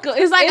diabolical.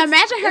 It's like,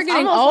 imagine her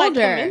getting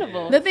older.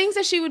 Like, the things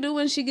that she would do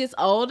when she gets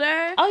older.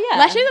 Oh yeah.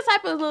 Like, she's the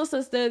type of little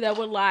sister that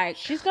would like,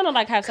 she's gonna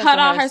like have sex cut with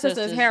all her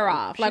sister's hair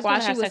off, like while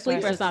she was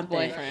asleep or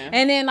something. Boyfriend.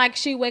 And then like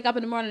she wake up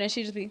in the morning and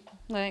she just be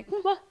like,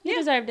 well, you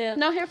deserved it.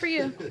 No hair for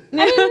you. I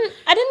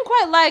didn't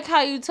quite like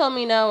how you told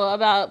me no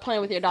about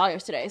playing with your doll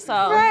yesterday. So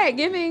right,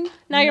 giving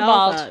now you're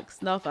bald.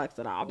 No fucks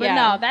at all. But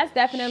no, that's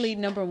definitely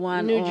number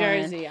 1. New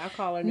Jersey. I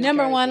call her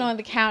number 1 on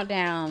the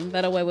countdown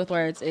that A Way with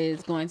Words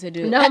is going to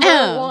do. Number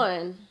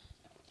 1.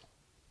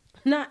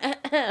 Not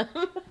oh,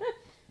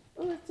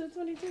 it's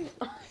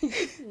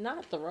 222.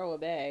 Not throw a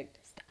bag.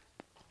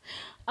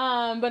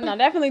 But no,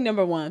 definitely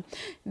number 1.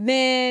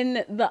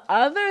 Then the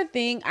other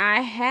thing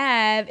I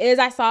have is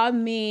I saw a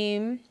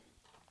meme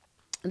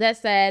that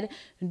said,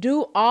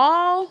 do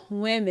all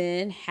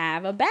women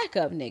have a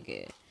backup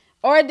nigga?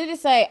 Or did it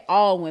say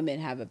all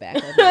women have a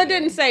backup nigga? It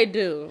didn't say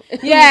do.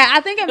 Yeah,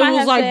 I think it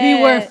was like,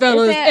 beware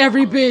fellas,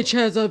 every bitch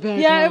has a backup.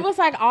 Yeah, it was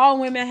like all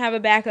women have a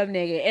backup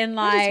nigga. And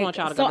like,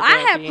 so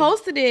I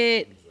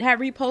had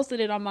reposted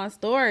it on my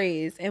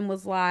stories and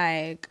was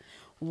like,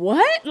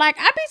 what? Like,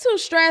 I be too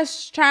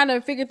stressed trying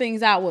to figure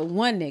things out with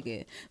one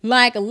nigga.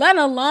 Like, let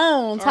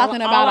alone talking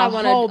about a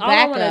whole backup. All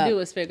I want to do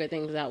is figure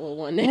things out with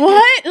one nigga.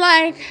 What?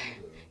 Like,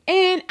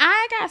 and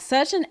I got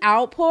such an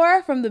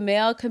outpour from the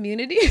male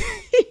community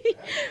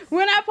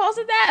when I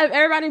posted that, of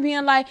everybody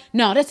being like,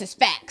 no, this is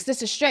facts.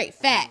 This is straight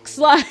facts.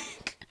 Like,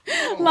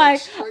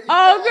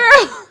 oh,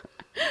 girl.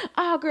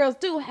 All girls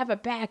do have a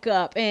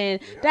backup, and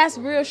that's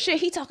real shit.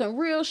 He talking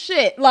real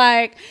shit.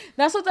 Like,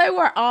 that's what they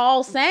were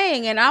all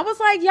saying. And I was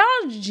like,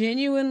 y'all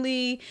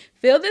genuinely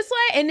feel this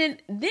way? And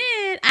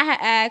then I had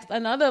asked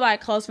another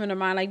like close friend of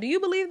mine, like, do you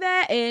believe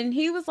that? And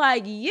he was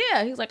like,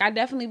 yeah. He's like, I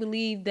definitely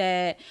believe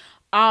that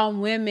all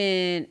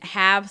women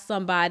have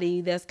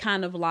somebody that's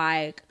kind of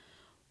like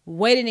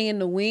waiting in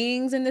the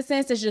wings, in the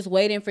sense that's just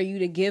waiting for you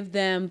to give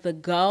them the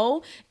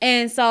go.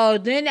 And so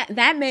then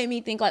that made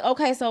me think like,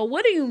 okay, so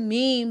what do you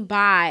mean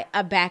by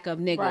a backup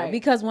nigga? Right.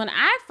 Because when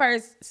I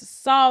first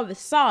saw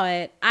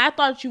it, I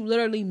thought you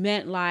literally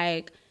meant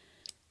like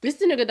This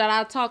the nigga that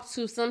I talk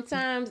to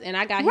sometimes, and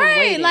I got him Right,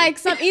 waiting. like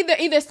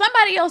either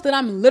somebody else that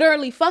I'm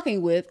literally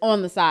fucking with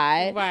on the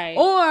side, right,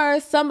 or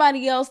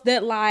somebody else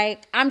that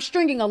like I'm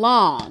stringing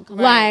along,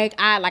 right.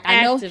 I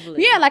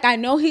Actively. know, like I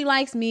know he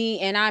likes me,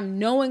 and I'm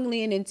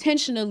knowingly and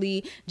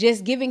intentionally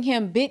just giving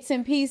him bits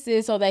and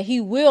pieces so that he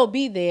will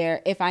be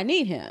there if I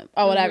need him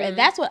or whatever, and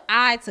that's what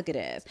I took it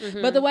as.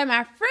 But the way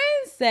my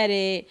friend said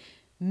it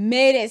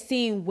made it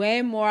seem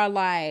way more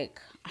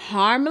like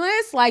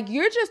harmless. Like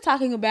you're just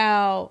talking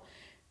about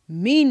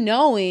me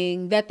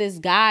knowing that this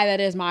guy that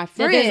is my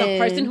friend, that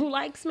there's a person who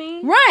likes me,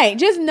 right?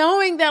 Just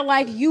knowing that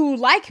like you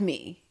like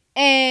me,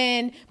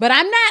 but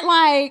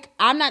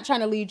I'm not trying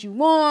to lead you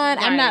on.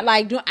 Right. I'm not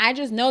like I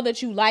just know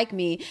that you like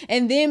me,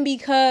 and then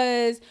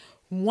because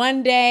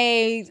one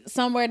day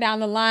somewhere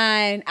down the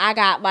line I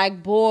got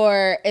like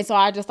bored, and so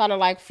I just started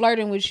like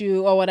flirting with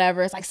you or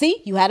whatever. It's like,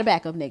 see, you had a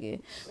backup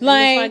nigga.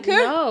 Like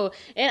no.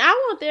 And I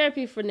want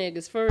therapy for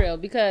niggas, for real,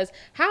 because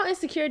how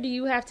insecure do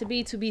you have to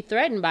be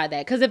threatened by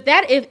that? Because if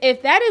that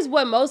is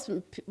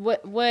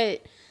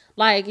what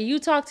like you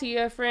talk to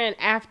your friend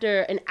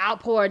after an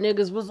outpour of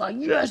niggas was like,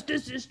 yes,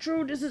 this is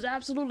true, this is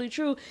absolutely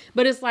true,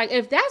 but it's like,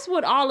 if that's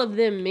what all of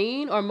them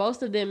mean or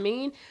most of them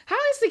mean, how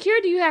insecure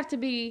do you have to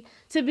be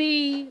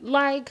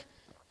like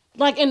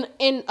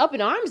in up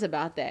in arms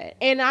about that?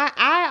 And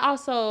I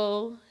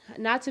also,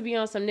 not to be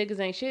on some niggas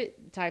ain't shit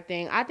type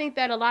thing, I think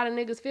that a lot of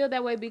niggas feel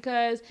that way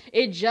because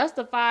it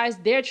justifies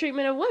their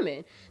treatment of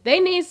women. They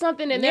need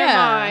something in their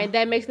mind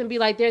that makes them be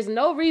like, there's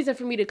no reason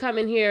for me to come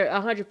in here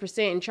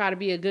 100% and try to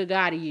be a good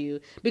guy to you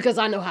because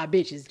I know how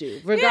bitches do,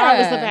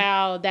 regardless of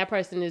how that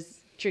person is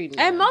treating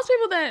and them. most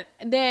people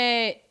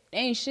that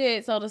ain't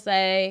shit, so to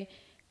say,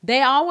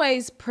 they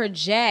always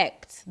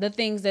project the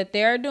things that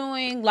they're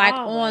doing like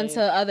onto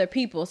other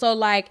people. So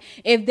like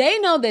if they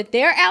know that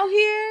they're out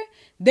here,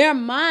 their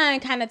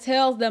mind kind of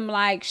tells them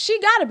like, she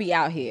gotta be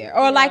out here,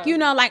 or like, you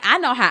know, like I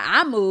know how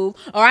I move,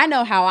 or I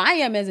know how I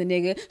am as a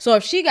nigga, so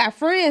if she got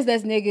friends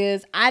that's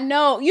niggas, I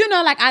know, you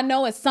know, like I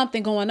know it's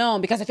something going on,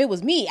 because if it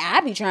was me,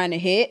 I'd be trying to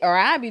hit, or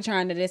I'd be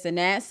trying to this and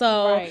that.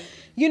 So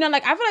you know,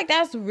 like I feel like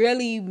that's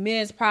really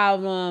men's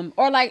problem,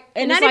 or like,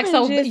 and it's like,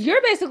 so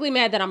you're basically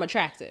mad that I'm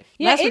attractive.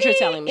 That's what you're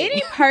telling me.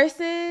 Any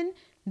person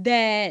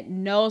that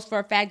knows for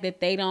a fact that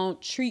they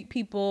don't treat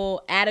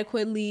people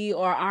adequately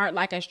or aren't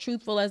like as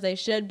truthful as they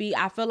should be,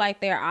 I feel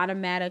like they're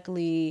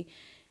automatically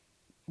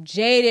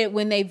jaded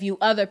when they view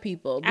other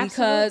people,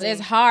 because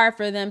it's hard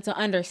for them to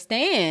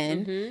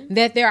understand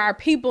that there are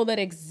people that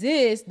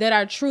exist that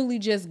are truly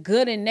just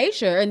good in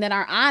nature and that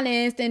are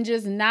honest and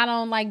just not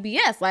on like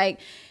BS, like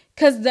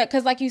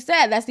because like you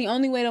said, that's the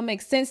only way it'll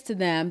make sense to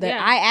them that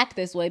I act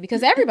this way,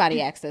 because everybody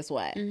acts this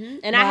way.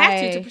 And like, I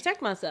have to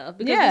protect myself,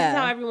 because this is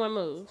how everyone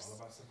moves.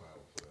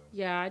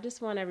 Yeah, I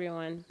just want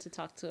everyone to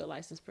talk to a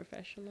licensed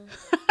professional.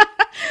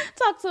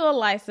 Talk to a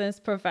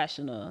licensed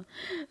professional.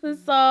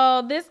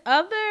 So this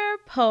other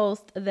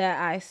post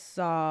that I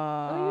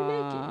saw,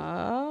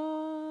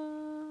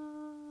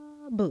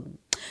 boom.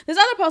 This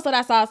other post that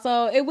I saw,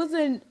 so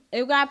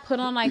it got put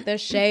on like the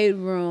shade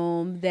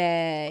room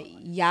that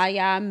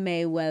Yaya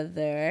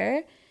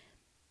Mayweather,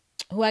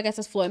 who I guess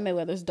is Floyd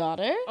Mayweather's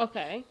daughter,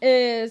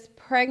 is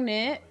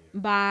pregnant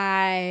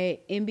by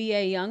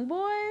NBA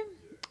YoungBoy.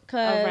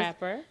 A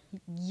rapper.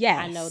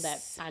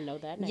 Yes. I know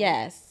that name.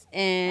 Yes.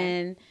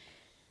 And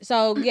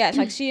so, yes,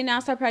 like she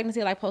announced her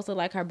pregnancy, like posted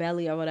like her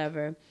belly or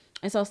whatever.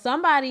 And so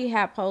somebody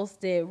had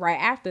posted right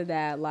after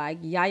that, like,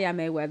 Yaya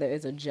Mayweather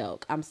is a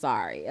joke. I'm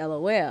sorry.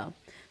 LOL.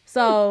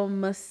 So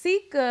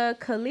Masika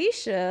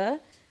Kalisha,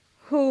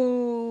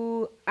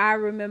 who I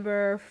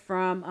remember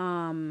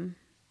from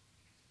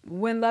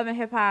when Love and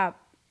Hip Hop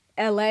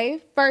LA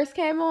first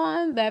came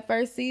on, that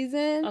first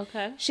season,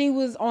 she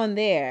was on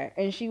there,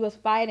 and she was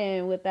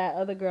fighting with that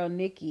other girl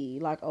Nikki,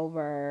 like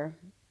over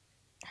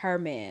her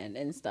man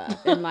and stuff,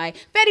 and like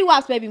Fetty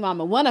Wap's baby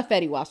mama, one of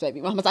Fetty Wap's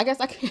baby mamas. I guess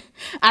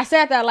I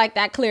said that like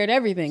that cleared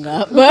everything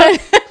up, but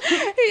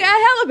he had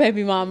hella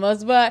baby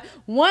mamas, but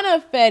one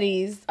of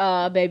Fetty's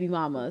baby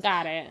mamas,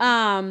 got it,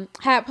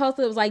 had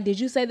posted, it was like, did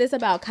you say this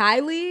about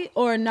Kylie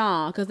or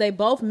nah? Because they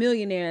both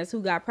millionaires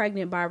who got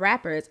pregnant by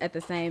rappers at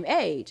the same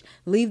age.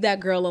 Leave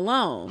that girl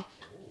alone.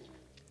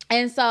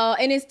 And so,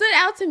 and it stood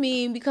out to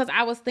me because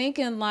I was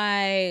thinking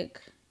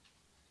like,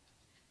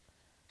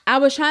 I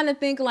was trying to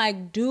think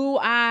like,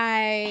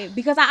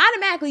 because I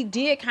automatically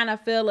did kind of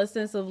feel a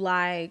sense of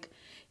like,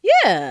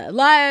 yeah,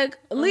 like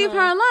leave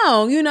her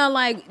alone, you know,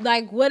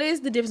 like what is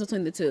the difference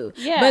between the two?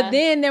 Yeah. But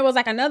then there was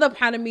like another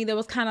part of me that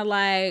was kind of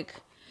like,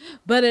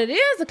 but it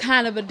is a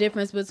kind of a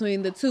difference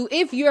between the two.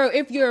 If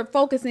you're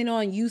focusing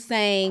on you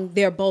saying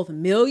they're both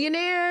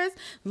millionaires,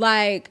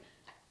 like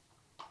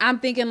I'm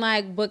thinking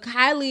like, but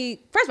Kylie,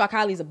 first of all,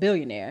 Kylie's a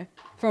billionaire.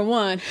 For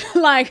one,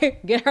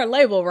 like, get her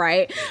label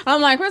right.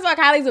 I'm like, first of all,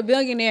 Kylie's a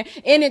billionaire,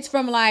 and it's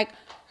from like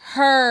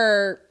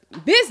her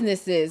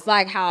businesses,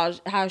 like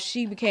how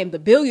she became the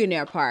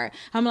billionaire part.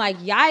 I'm like,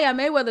 Yaya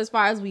Mayweather, as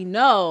far as we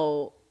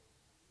know,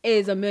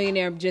 is a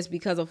millionaire just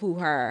because of who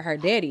her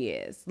daddy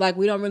is. Like,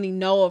 we don't really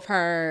know of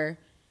her.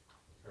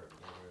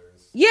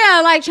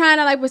 Yeah, like trying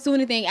to like pursue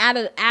anything out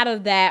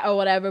of that or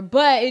whatever.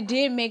 But it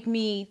did make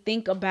me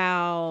think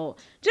about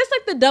just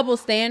like the double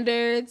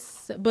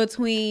standards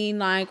between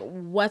like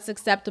what's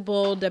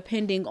acceptable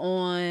depending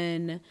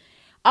on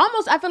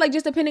almost, I feel like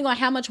just depending on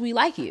how much we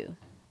like you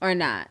or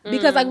not.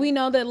 Because like we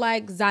know that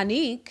like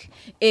Zanique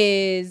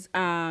is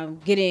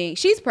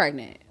she's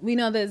pregnant. We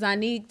know that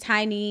Zanique,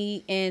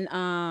 Tiny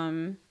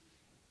and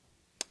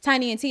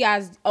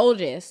T.I.'s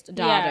oldest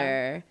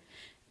daughter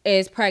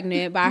is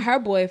pregnant by her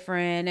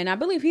boyfriend, and I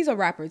believe he's a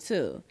rapper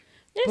too.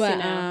 But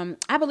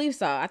I believe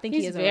so. I think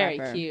he is a rapper. He's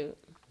very cute.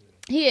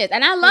 He is,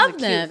 and I love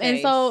them.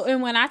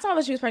 And when I saw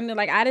that she was pregnant,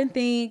 like I didn't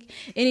think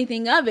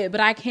anything of it, but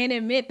I can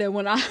admit that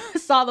when I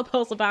saw the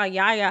post about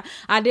Yaya,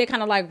 I did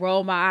kind of like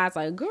roll my eyes,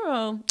 like,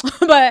 girl.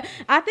 But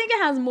I think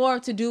it has more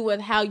to do with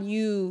how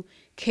you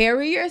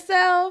carry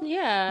yourself,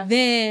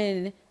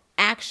 than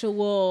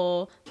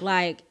actual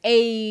like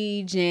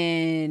age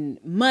and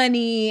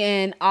money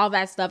and all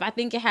that stuff. I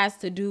think it has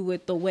to do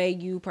with the way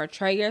you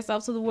portray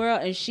yourself to the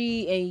world. And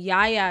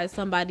Yaya is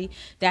somebody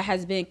that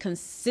has been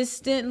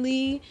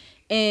consistently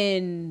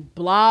in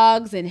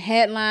blogs and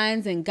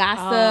headlines and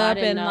gossip,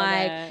 and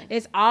like that.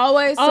 It's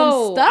always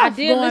some stuff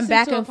going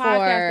back and forth.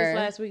 This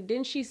last week,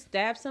 didn't she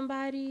stab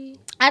somebody?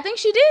 I think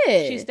she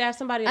did. She stabbed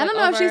somebody. I don't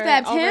know if she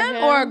stabbed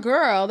him or a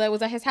girl that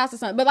was at his house or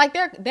something. But like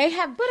they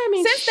have. But I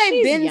mean, since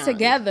they've been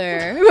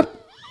together.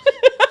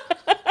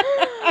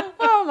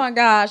 Oh my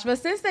gosh. But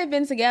since they've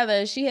been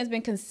together, she has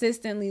been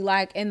consistently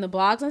like in the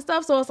blogs and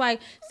stuff. So it's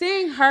like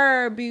seeing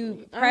her be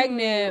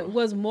pregnant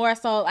was more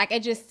so like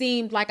it just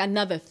seemed like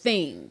another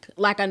thing.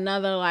 Like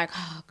another like,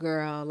 oh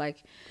girl,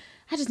 like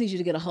I just need you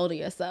to get a hold of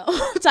yourself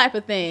type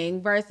of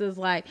thing versus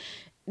like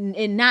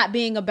it not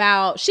being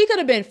about, she could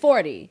have been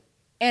 40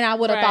 and I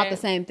would have thought the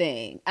same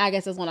thing. I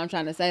guess that's what I'm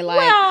trying to say. Like,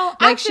 well,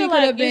 like I feel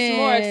like it's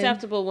more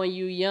acceptable when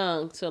you're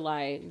young to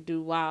like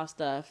do wild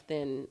stuff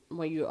than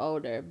when you're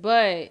older.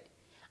 But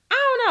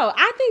I don't know.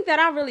 I think that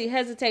I really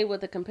hesitate with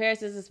the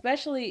comparisons,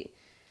 especially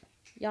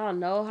y'all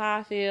know how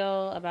I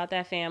feel about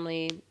that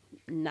family.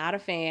 Not a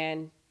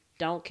fan.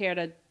 Don't care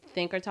to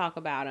think or talk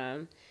about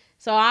them.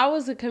 So I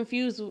was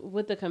confused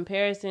with the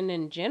comparison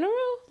in general.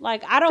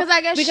 Like I don't,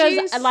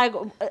 because like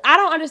I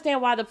don't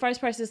understand why the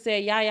first person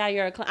said, "Yeah,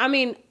 you're a clown." I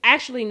mean,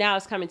 actually now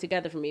it's coming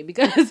together for me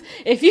because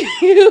if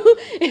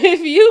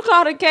you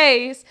caught a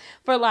case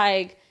for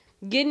like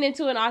getting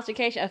into an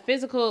altercation, a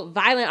physical,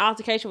 violent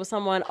altercation with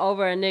someone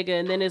over a nigga,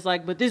 and then it's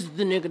like, but this is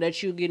the nigga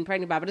that you getting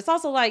pregnant by. But it's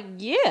also like,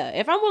 yeah,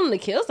 if I'm willing to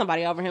kill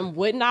somebody over him,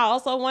 wouldn't I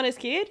also want his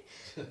kid?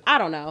 I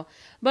don't know.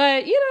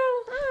 But, you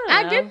know,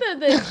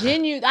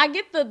 I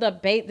get the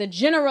debate, the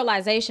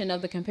generalization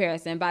of the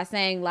comparison by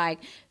saying, like,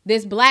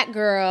 this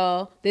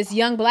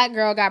young black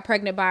girl got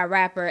pregnant by a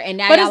rapper, and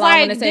now y'all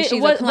want to say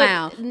she's a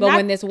clown. But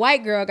when this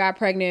white girl got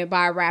pregnant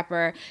by a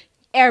rapper,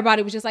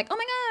 everybody was just like, oh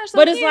my gosh, so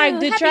but cute, it's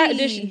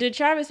like, did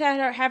Travis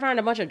have her in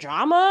a bunch of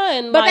drama?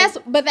 And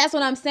but that's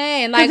what I'm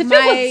saying. Like, if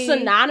it was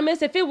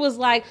synonymous, if it was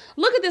like,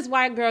 look at this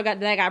white girl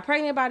that got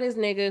pregnant by this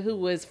nigga who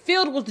was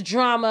filled with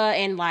drama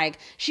and like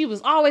she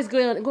was always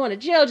going to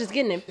jail, just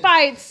getting in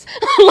fights.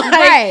 Like,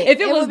 right. If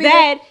it was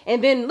that,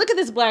 and then look at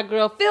this black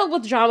girl filled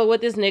with drama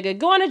with this nigga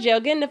going to jail,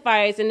 getting in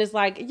fights, and it's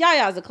like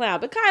Yaya's a clown,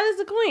 but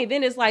Kylie's a queen.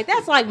 Then it's like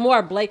that's like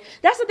more blatant.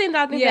 That's the thing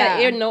that I think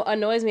that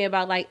annoys me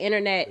about like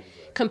internet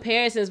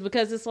comparisons,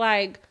 because it's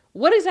like,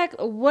 what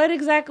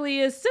exactly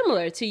is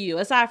similar to you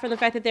aside from the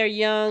fact that they're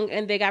young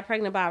and they got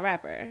pregnant by a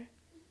rapper,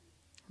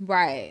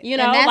 right? You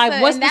know,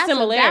 like what's the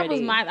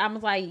similarity? I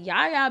was like,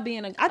 Yaya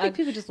being I think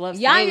people just love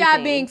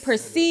Yaya being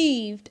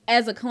perceived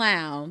as a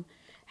clown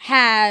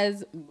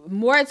has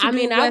more to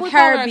do with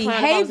her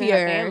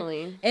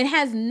behavior. It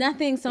has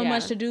nothing so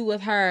much to do with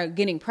her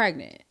getting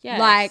pregnant. Yes.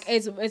 Like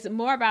it's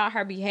more about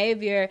her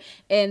behavior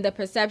and the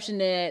perception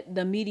that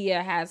the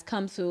media has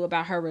come to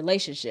about her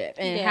relationship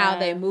and how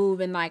they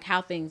move and like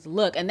how things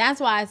look. And that's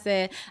why I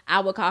said I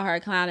would call her a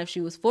clown if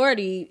she was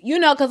 40, you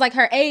know, because like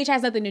her age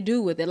has nothing to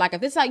do with it. Like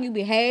if it's how you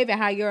behave and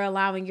how you're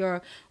allowing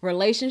your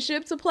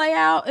relationship to play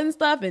out and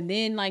stuff, and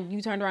then like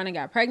you turned around and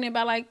got pregnant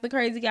by like the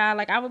crazy guy,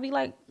 like I would be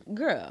like,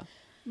 girl.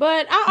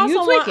 But I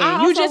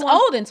also you just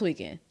old and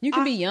tweaking. You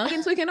can be young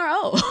and tweaking or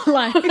old.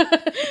 Like,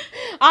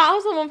 I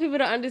also want people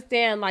to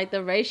understand like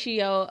the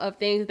ratio of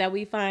things that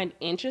we find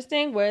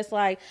interesting. Where it's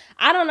like,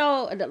 I don't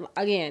know.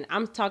 Again,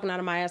 I'm talking out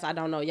of my ass. I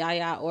don't know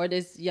Yaya or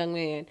this young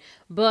man,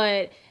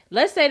 but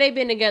let's say they've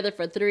been together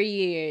for 3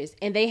 years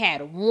and they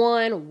had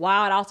one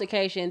wild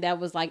altercation that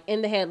was like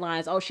in the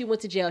headlines. Oh, she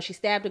went to jail. She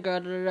stabbed a girl.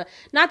 Da, da, da.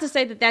 Not to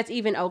say that that's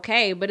even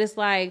okay, but it's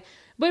like.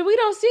 But we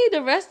don't see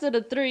the rest of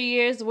the 3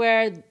 years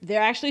where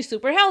they're actually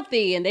super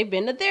healthy and they've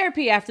been to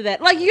therapy after that.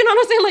 Like, you know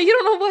what I'm saying? Like, you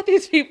don't know what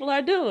these people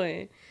are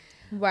doing.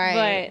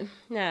 Right.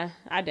 But, nah,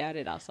 I doubt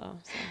it also.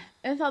 So.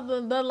 And so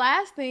the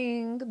last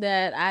thing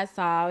that I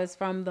saw is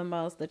from the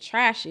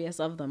trashiest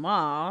of them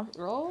all.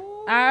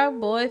 Oh. Our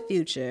boy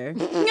Future.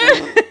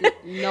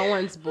 No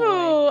one's boy.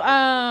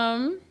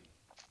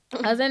 Who,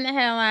 Because in the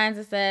headlines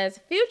it says,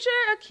 Future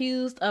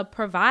accused of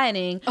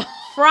providing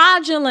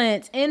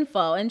fraudulent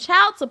info in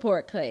child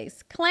support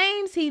case.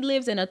 Claims he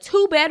lives in a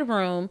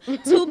 2-bedroom,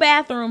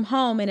 2-bathroom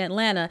home in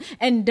Atlanta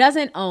and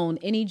doesn't own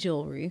any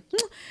jewelry.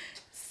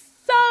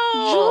 So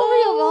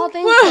Jewelry of all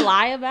things to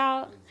lie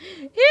about.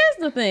 Here's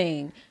the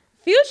thing.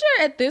 Future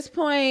at this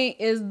point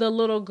is the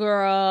little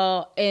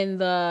girl in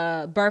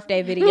the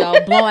birthday video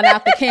blowing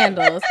out the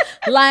candles.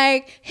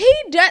 Like he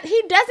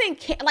doesn't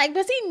care, like,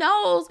 because he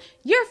knows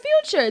your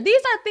future.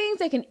 These are things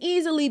that can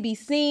easily be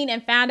seen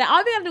and found out.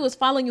 All they have to do is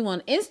follow you on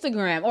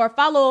Instagram or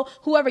follow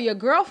whoever your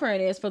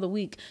girlfriend is for the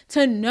week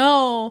to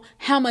know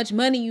how much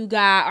money you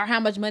got or how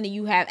much money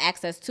you have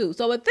access to.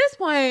 So at this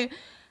point,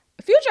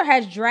 Future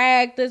has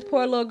dragged this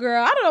poor little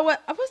girl. I don't know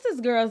what's this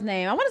girl's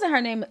name. I want to say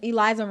her name,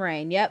 Eliza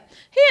Rain. Yep.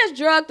 He has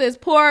dragged this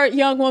poor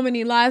young woman,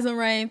 Eliza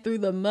Rain, through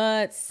the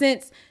mud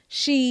since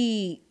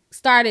she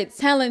started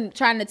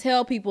trying to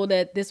tell people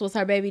that this was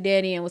her baby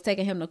daddy and was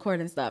taking him to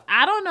court and stuff.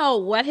 I don't know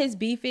what his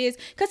beef is,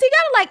 because he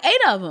got like 8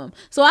 of them.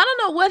 So I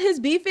don't know what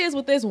his beef is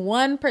with this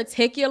one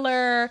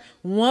particular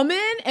woman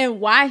and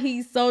why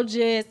he's so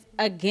just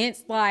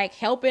against like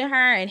helping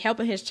her and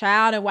helping his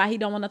child, and why he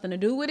don't want nothing to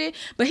do with it.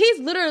 But he's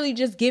literally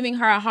just giving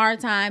her a hard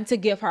time to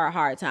give her a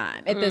hard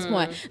time at this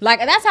point. Like,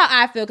 that's how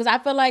I feel, because I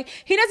feel like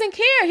he doesn't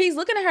care. He's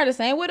looking at her the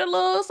same way the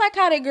little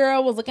psychotic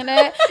girl was looking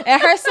at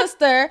her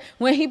sister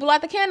when he blew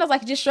out the candles,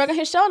 like just shrugging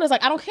his shoulders,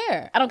 like, I don't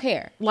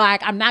care.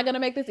 Like, I'm not gonna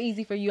make this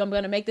easy for you. I'm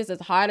gonna make this as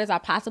hard as I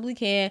possibly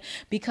can,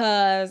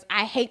 because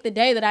I hate the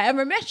day that I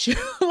ever met you.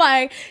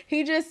 Like,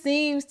 he just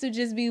seems to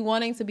just be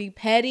wanting to be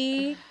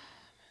petty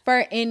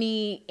for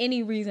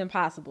any reason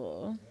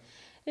possible.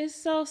 It's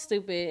so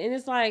stupid. And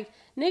it's like,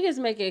 niggas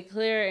make it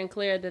clear and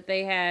clear that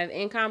they have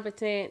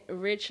incompetent,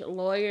 rich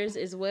lawyers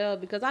as well,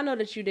 because I know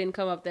that you didn't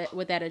come up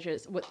with that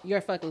address with your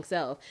fucking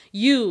self.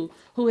 You,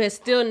 who has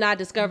still not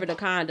discovered a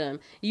condom,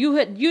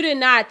 you did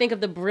not think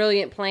of the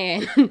brilliant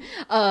plan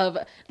of,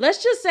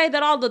 let's just say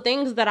that all the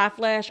things that I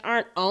flash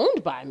aren't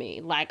owned by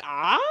me. Like,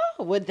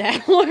 would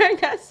that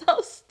work? That's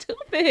so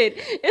stupid.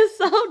 It's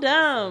so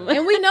dumb.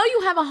 And we know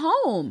you have a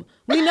home.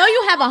 We know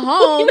you have a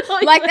home.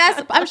 Like,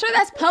 I'm sure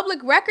that's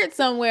public record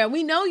somewhere.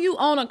 We know you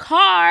own a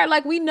car.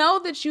 Like, we know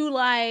that you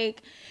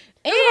like.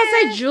 And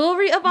I say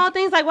jewelry of all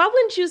things. Like, why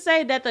wouldn't you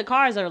say that the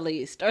cars are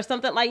leased or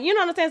something? Like, you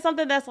know what I'm saying?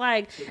 Something that's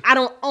like, I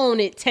don't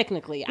own it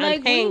technically. Like,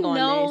 I'm paying on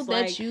this. We know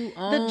that like, you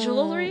own the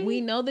jewelry.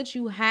 We know that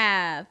you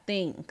have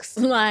things.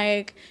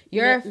 Like,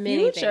 your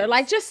many future. things.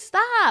 Like, just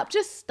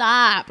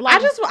stop. Like,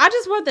 I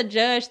just want the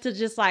judge to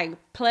just like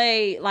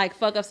play like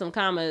fuck up some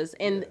commas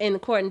in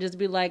court and just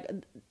be like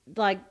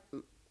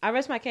I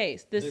rest my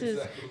case. This is,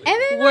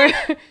 and then where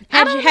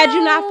had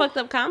you not fucked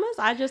up commas?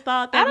 I just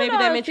thought that maybe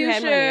that meant you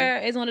had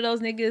money. Is one of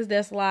those niggas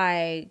that's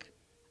like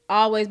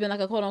always been like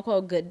a quote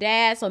unquote good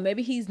dad, so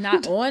maybe he's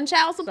not on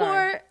child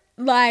support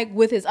like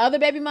with his other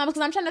baby mamas.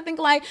 Because I'm trying to think,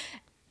 like,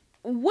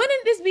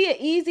 wouldn't this be an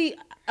easy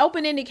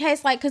open-ended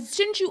case? Like, because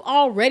shouldn't you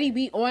already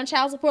be on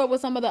child support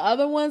with some of the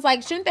other ones?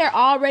 Like, shouldn't there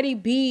already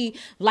be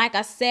like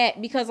a set?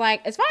 Because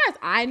like, as far as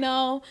I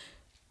know,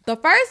 the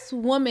first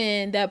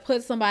woman that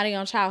puts somebody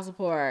on child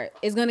support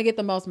is going to get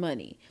the most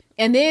money.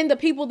 And then the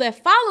people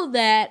that follow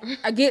that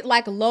get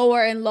like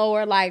lower and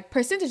lower like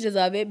percentages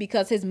of it,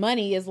 because his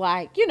money is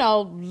like, you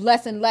know,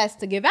 less and less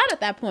to give out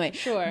at that point.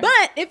 Sure.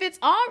 But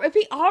if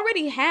he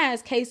already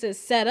has cases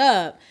set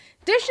up,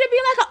 there should be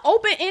like an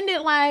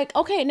open-ended, like,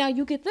 okay, now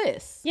you get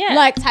this. Yeah.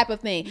 Like, type of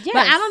thing. Yes.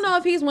 But I don't know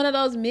if he's one of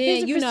those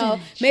men, you know,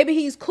 maybe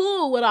he's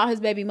cool with all his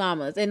baby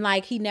mamas and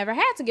like he never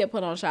had to get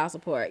put on child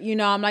support. You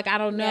know, I'm like, I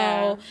don't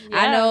know. Yeah.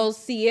 I know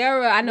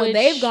Sierra,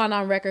 they've gone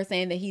on record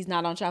saying that he's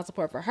not on child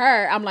support for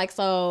her. I'm like,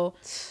 so,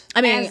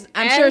 I mean,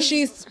 I'm sure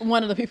she's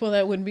one of the people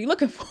that wouldn't be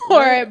looking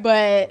for it,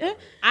 but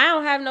I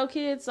don't have no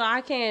kids, so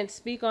I can't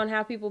speak on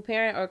how people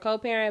parent or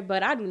co-parent,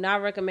 but I do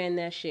not recommend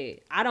that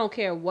shit. I don't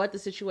care what the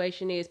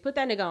situation is. Put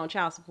that nigga on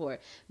child support,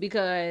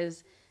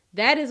 because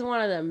that is one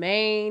of the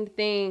main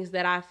things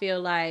that I feel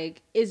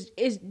like is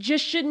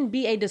just shouldn't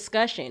be a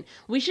discussion.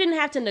 We shouldn't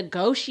have to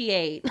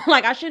negotiate.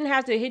 Like, I shouldn't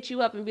have to hit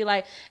you up and be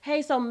like,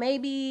 hey, so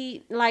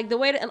maybe like the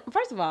way that,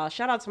 first of all,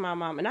 shout out to my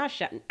mom, and not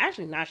shout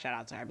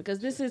out to her, because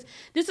this is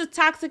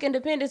toxic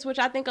independence, which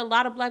I think a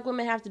lot of Black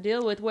women have to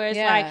deal with, where it's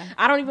like,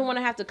 I don't even want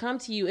to have to come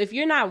to you if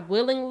you're not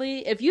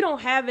willingly, if you don't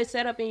have it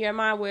set up in your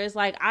mind where it's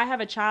like, I have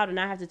a child and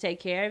I have to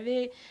take care of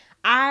it.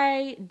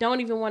 I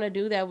don't even want to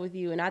do that with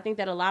you. And I think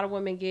that a lot of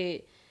women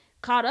get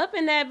caught up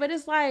in that, but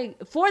it's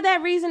like, for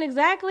that reason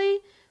exactly,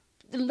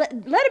 let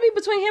it be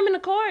between him and the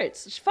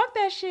courts. Fuck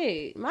that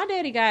shit. My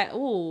daddy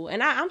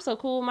and I'm so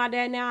cool with my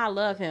dad now. I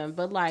love him,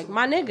 but like,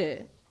 my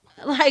nigga,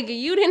 like,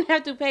 you didn't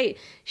have to pay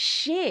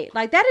shit.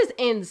 Like, that is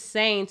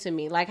insane to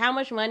me. Like, how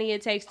much money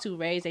it takes to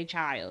raise a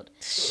child,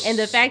 and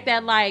the fact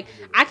that like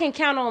I can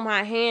count on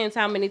my hands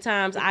how many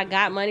times I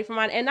got money from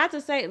and not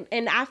to say,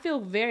 and I feel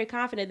very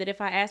confident that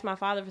if I ask my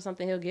father for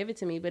something, he'll give it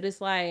to me. But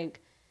it's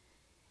like,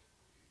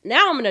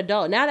 now I'm an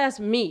adult. Now that's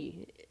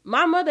me.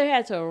 My mother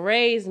had to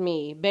raise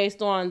me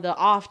based on the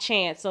off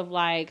chance of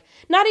like,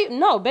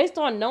 based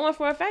on knowing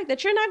for a fact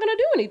that you're not going to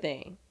do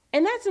anything.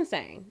 And that's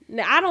insane.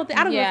 Now, I don't give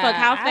a fuck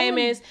how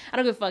famous. I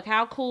don't give a fuck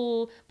how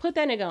cool. Put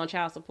that nigga on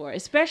child support,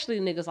 especially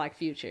niggas like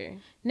Future.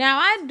 Now,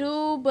 I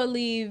do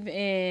believe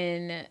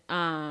in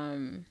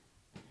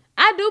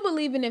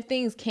if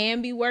things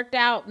can be worked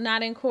out,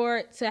 not in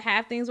court, to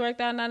have things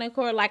worked out, not in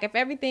court. Like, if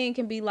everything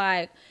can be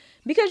like,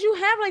 because you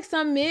have like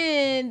some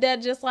men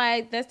that just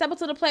like that step up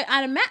to the plate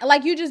automatic.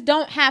 Like, you just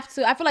don't have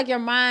to. I feel like your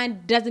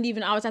mind doesn't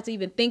even always have to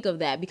even think of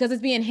that because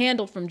it's being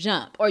handled from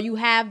jump. Or you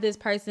have this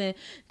person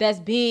that's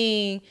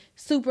being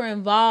super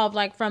involved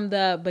like from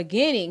the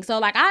beginning. So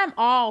like, I'm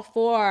all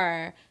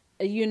for,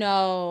 you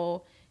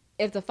know,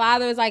 if the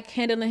father is like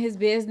handling his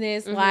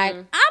business, like, I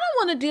don't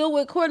want to deal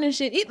with court and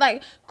shit.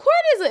 Like,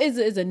 court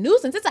is a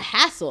nuisance. It's a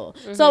hassle.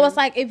 So it's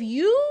like, if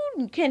you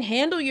can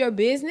handle your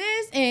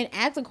business and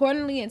act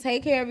accordingly and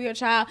take care of your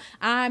child,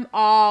 I'm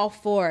all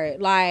for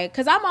it. Like,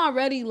 cause I'm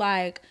already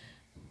like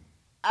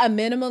a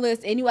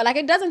minimalist anyway. Like,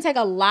 it doesn't take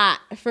a lot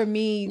for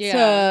me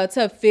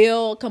to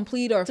feel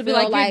complete or to feel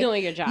be like you're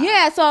doing your job.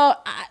 Yeah. So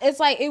it's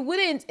like,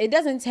 it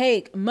doesn't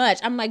take much.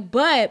 I'm like,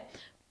 but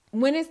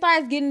when it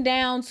starts getting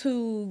down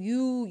to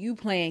you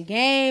playing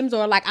games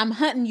or like I'm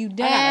hunting you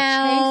down, I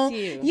gotta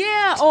chase you.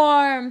 Yeah,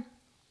 or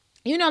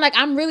you know, like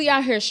I'm really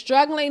out here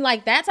struggling,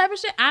 like that type of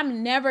shit,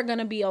 I'm never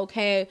gonna be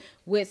okay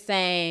with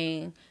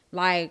saying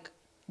like,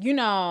 you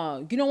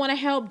know, you don't want to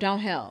help, don't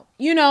help,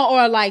 you know,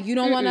 or like you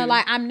don't want to,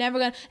 like, I'm never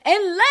gonna,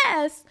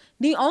 unless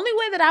the only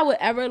way that I would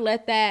ever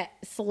let that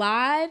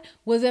slide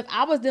was if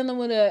I was dealing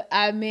with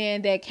a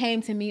man that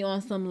came to me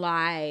on some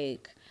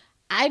like,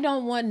 I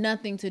don't want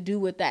nothing to do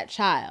with that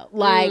child.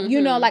 Like, you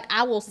know, like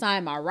I will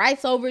sign my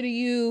rights over to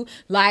you.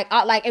 Like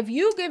if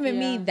you giving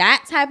me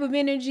that type of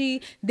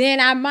energy, then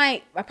I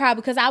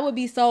probably, because I would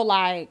be so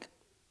like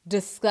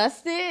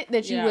disgusted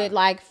that you would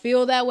like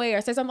feel that way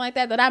or say something like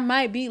that I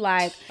might be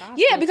like,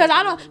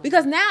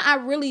 because now I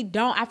really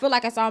don't. I feel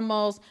like it's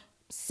almost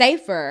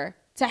safer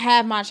to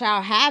have my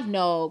child have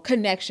no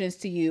connections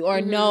to you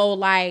or know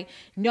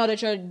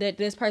that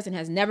this person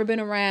has never been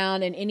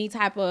around in any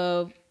type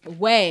of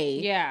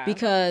way,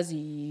 because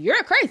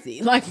you're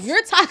crazy, like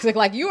you're toxic,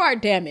 like you are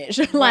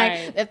damaged,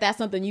 like if that's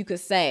something you could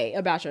say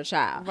about your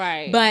child,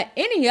 right? But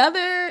in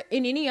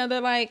any other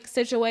like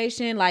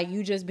situation, like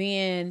you just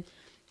being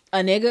a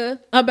nigga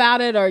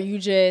about it, or you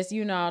just,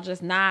 you know,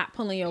 just not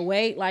pulling your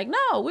weight, like,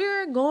 no,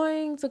 we're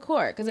going to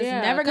court because it's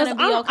never gonna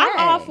be okay. I'm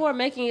all for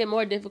making it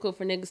more difficult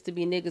for niggas to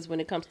be niggas when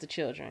it comes to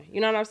children. You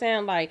know what I'm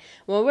saying? Like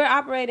when we're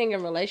operating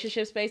in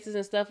relationship spaces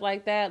and stuff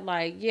like that,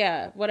 like,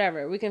 yeah,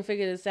 whatever, we can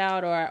figure this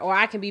out, or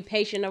I can be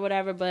patient or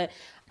whatever. But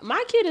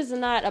my kid is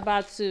not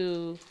about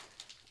to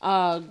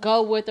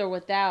go with or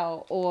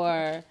without,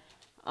 or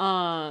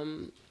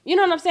you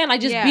know what I'm saying?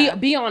 Like,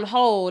 just be on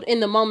hold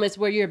in the moments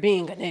where you're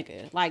being a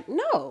nigga. Like,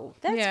 no,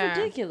 that's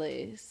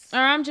ridiculous. Or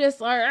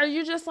are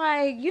you just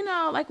like, you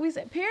know, like we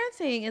said,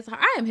 parenting is hard.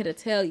 I am here to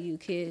tell you,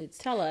 kids.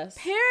 Tell us.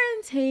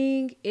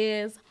 Parenting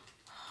is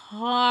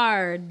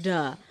hard.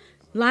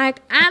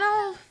 Like, I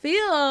don't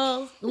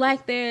feel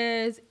like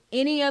there's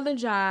any other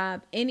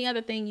job, any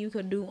other thing you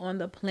could do on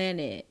the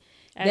planet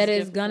that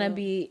is gonna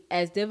be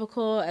as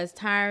difficult, as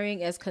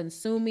tiring, as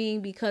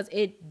consuming, because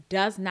it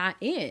does not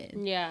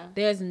end. Yeah.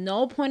 There's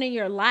no point in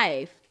your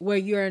life where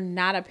you're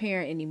not a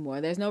parent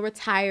anymore. There's no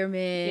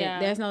retirement. Yeah.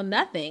 There's no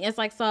nothing. It's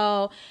like,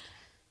 so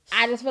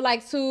I just feel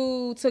like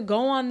to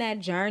go on that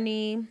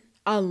journey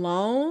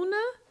alone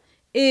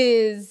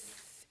is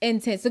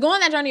intense. To go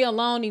on that journey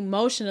alone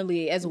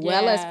emotionally as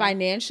well as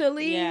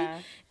financially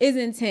is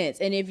intense.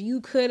 And if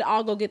you could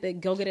all go get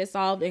it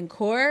solved in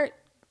court,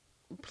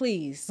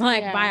 please,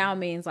 like, by all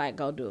means, like,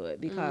 go do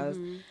it, because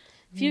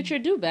Future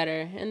do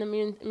better in the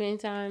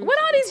meantime. What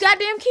all these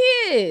goddamn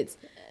kids?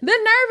 The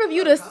nerve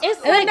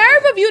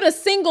of you to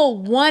single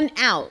one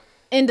out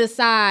and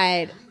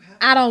decide,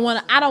 I don't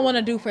want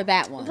to do for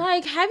that one.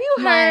 Like, have you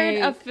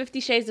heard of 50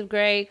 Shades of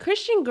Grey?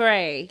 Christian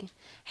Grey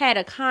had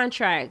a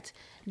contract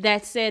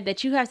that said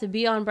that you have to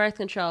be on birth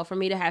control for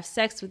me to have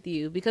sex with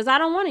you, because I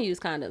don't want to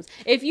use condoms.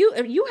 If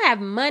you have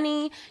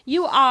money,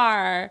 you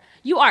are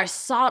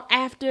sought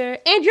after,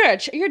 and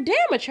you're damn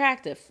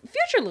attractive.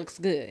 Future looks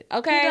good,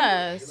 okay? He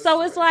does.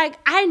 So it's like,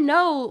 I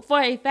know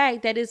for a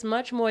fact that it's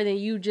much more than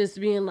you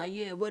just being like,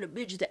 yeah, what a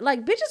bitch is that?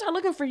 Like, bitches are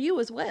looking for you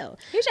as well.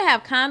 He should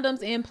have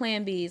condoms and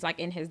Plan Bs, like,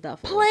 in his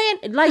duffel.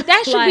 Like,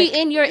 that should be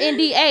in your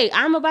NDA.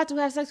 I'm about to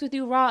have sex with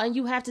you raw, and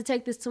you have to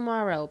take this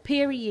tomorrow,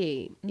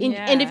 period.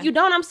 And if you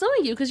don't, I'm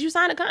suing you because you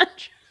signed a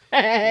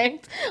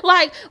contract.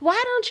 Like,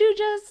 why don't you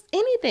just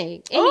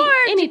anything?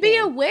 To be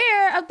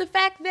aware of the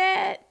fact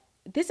that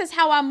this is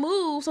how I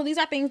move, so these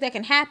are things that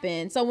can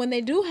happen. So when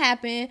they do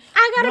happen,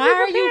 I gotta be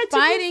prepared.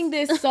 Why are you fighting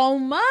this so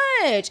much?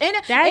 And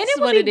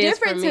it would be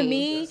different to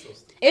me.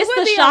 It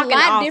would be a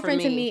lot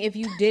different to me if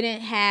you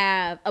didn't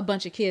have a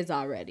bunch of kids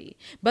already.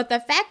 But the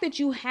fact that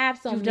you have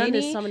so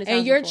many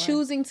and you're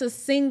choosing to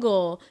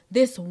single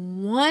this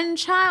one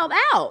child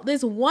out,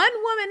 this one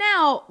woman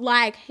out,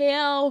 like,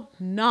 hell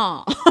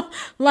no.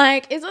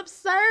 Like, it's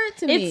absurd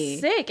to me.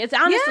 It's sick. It's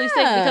honestly sick,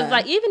 because,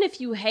 like, even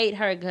if you hate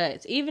her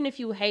guts, even if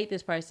you hate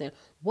this person,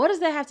 What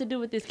does that have to do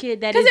with this kid?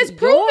 That because is it's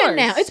proven yours?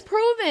 now. It's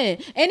proven.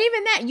 And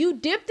even that, you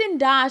dipped and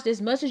dodged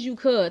as much as you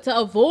could to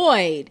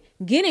avoid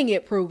getting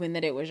it proven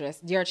that it was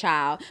your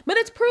child. But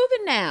it's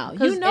proven now.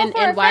 You know for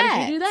a fact. Why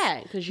did you do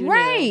that? Because you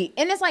right.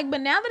 And it's like,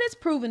 but now that it's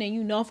proven and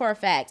you know for a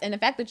fact, and the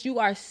fact that you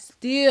are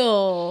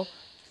still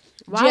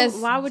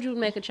why would you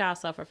make a child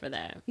suffer for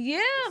that?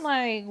 Yeah,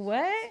 like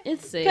what?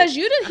 It's sick. Because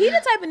he the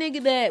type of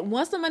nigga that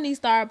once the money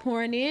start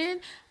pouring in,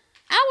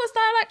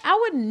 I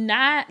would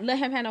not let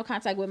him have no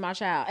contact with my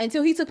child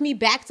until he took me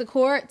back to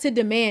court to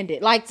demand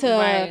it. Like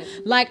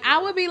I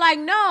would be like,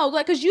 no,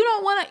 like, cause you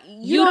don't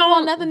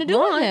want nothing to do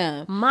with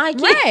him. My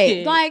kid.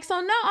 Right. Like,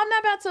 so no, I'm not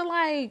about to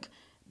like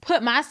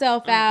put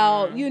myself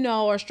out,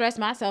 or stress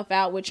myself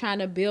out with trying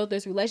to build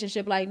this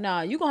relationship. Like,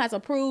 no, you're gonna have to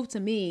prove to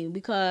me,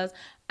 because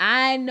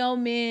I know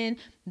men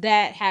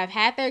that have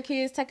had their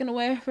kids taken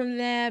away from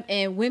them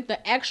and went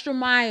the extra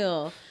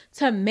mile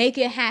to make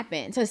it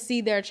happen, to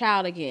see their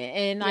child again.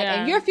 And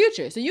and your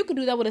future. So you could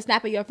do that with a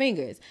snap of your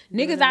fingers.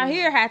 Niggas out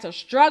here had to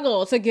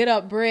struggle to get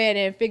up bread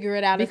and figure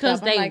it out.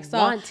 Because they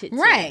wanted to.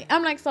 Right.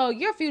 I'm like, so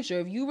your future,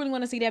 if you really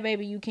want to see that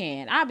baby, you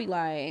can. I'll be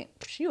like,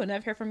 you will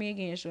never hear from me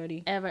again,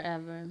 shorty. Ever.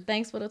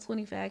 Thanks for the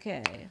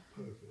 $25K.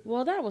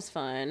 Well, that was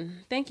fun.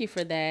 Thank you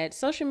for that.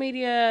 Social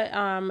media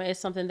is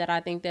something that I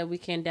think that we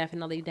can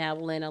definitely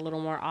dabble in a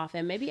little more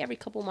often. Maybe every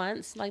couple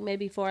months, like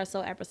maybe 4 or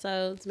so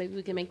episodes. Maybe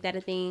we can make that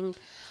a thing.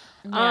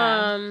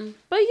 Yeah.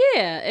 But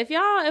yeah,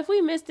 if we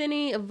missed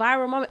any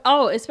viral moment,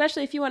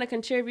 especially if you want to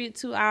contribute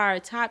to our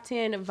top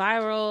 10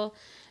 viral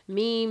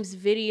memes,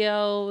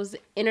 videos,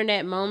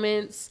 internet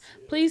moments,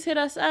 please hit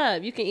us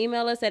up. You can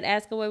email us at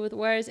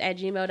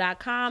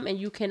askaway.with.words@gmail.com, and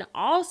you can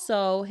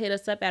also hit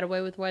us up at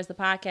Away with Words, the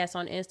podcast,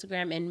 on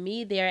Instagram, and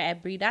me there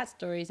at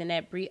Bree.stories and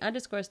at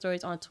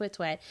Bree_stories on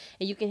Twitter.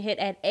 And you can hit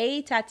at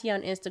A_Tati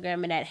on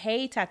Instagram and at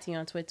Hey Tati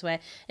on Twitter.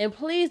 And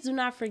please do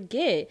not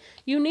forget,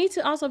 you need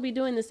to also be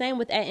doing the same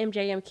with at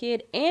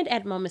MJMKid and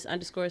at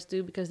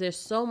Moments_Stu, because there's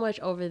so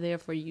much over there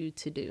for you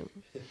to do.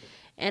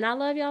 And I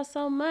love y'all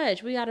so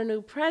much. We got a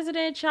new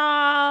president,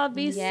 y'all.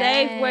 Be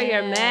safe, wear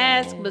your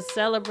mask, but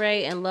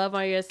celebrate and love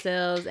on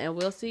yourselves. And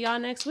we'll see y'all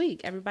next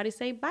week. Everybody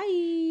say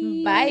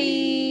bye.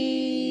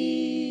 Bye.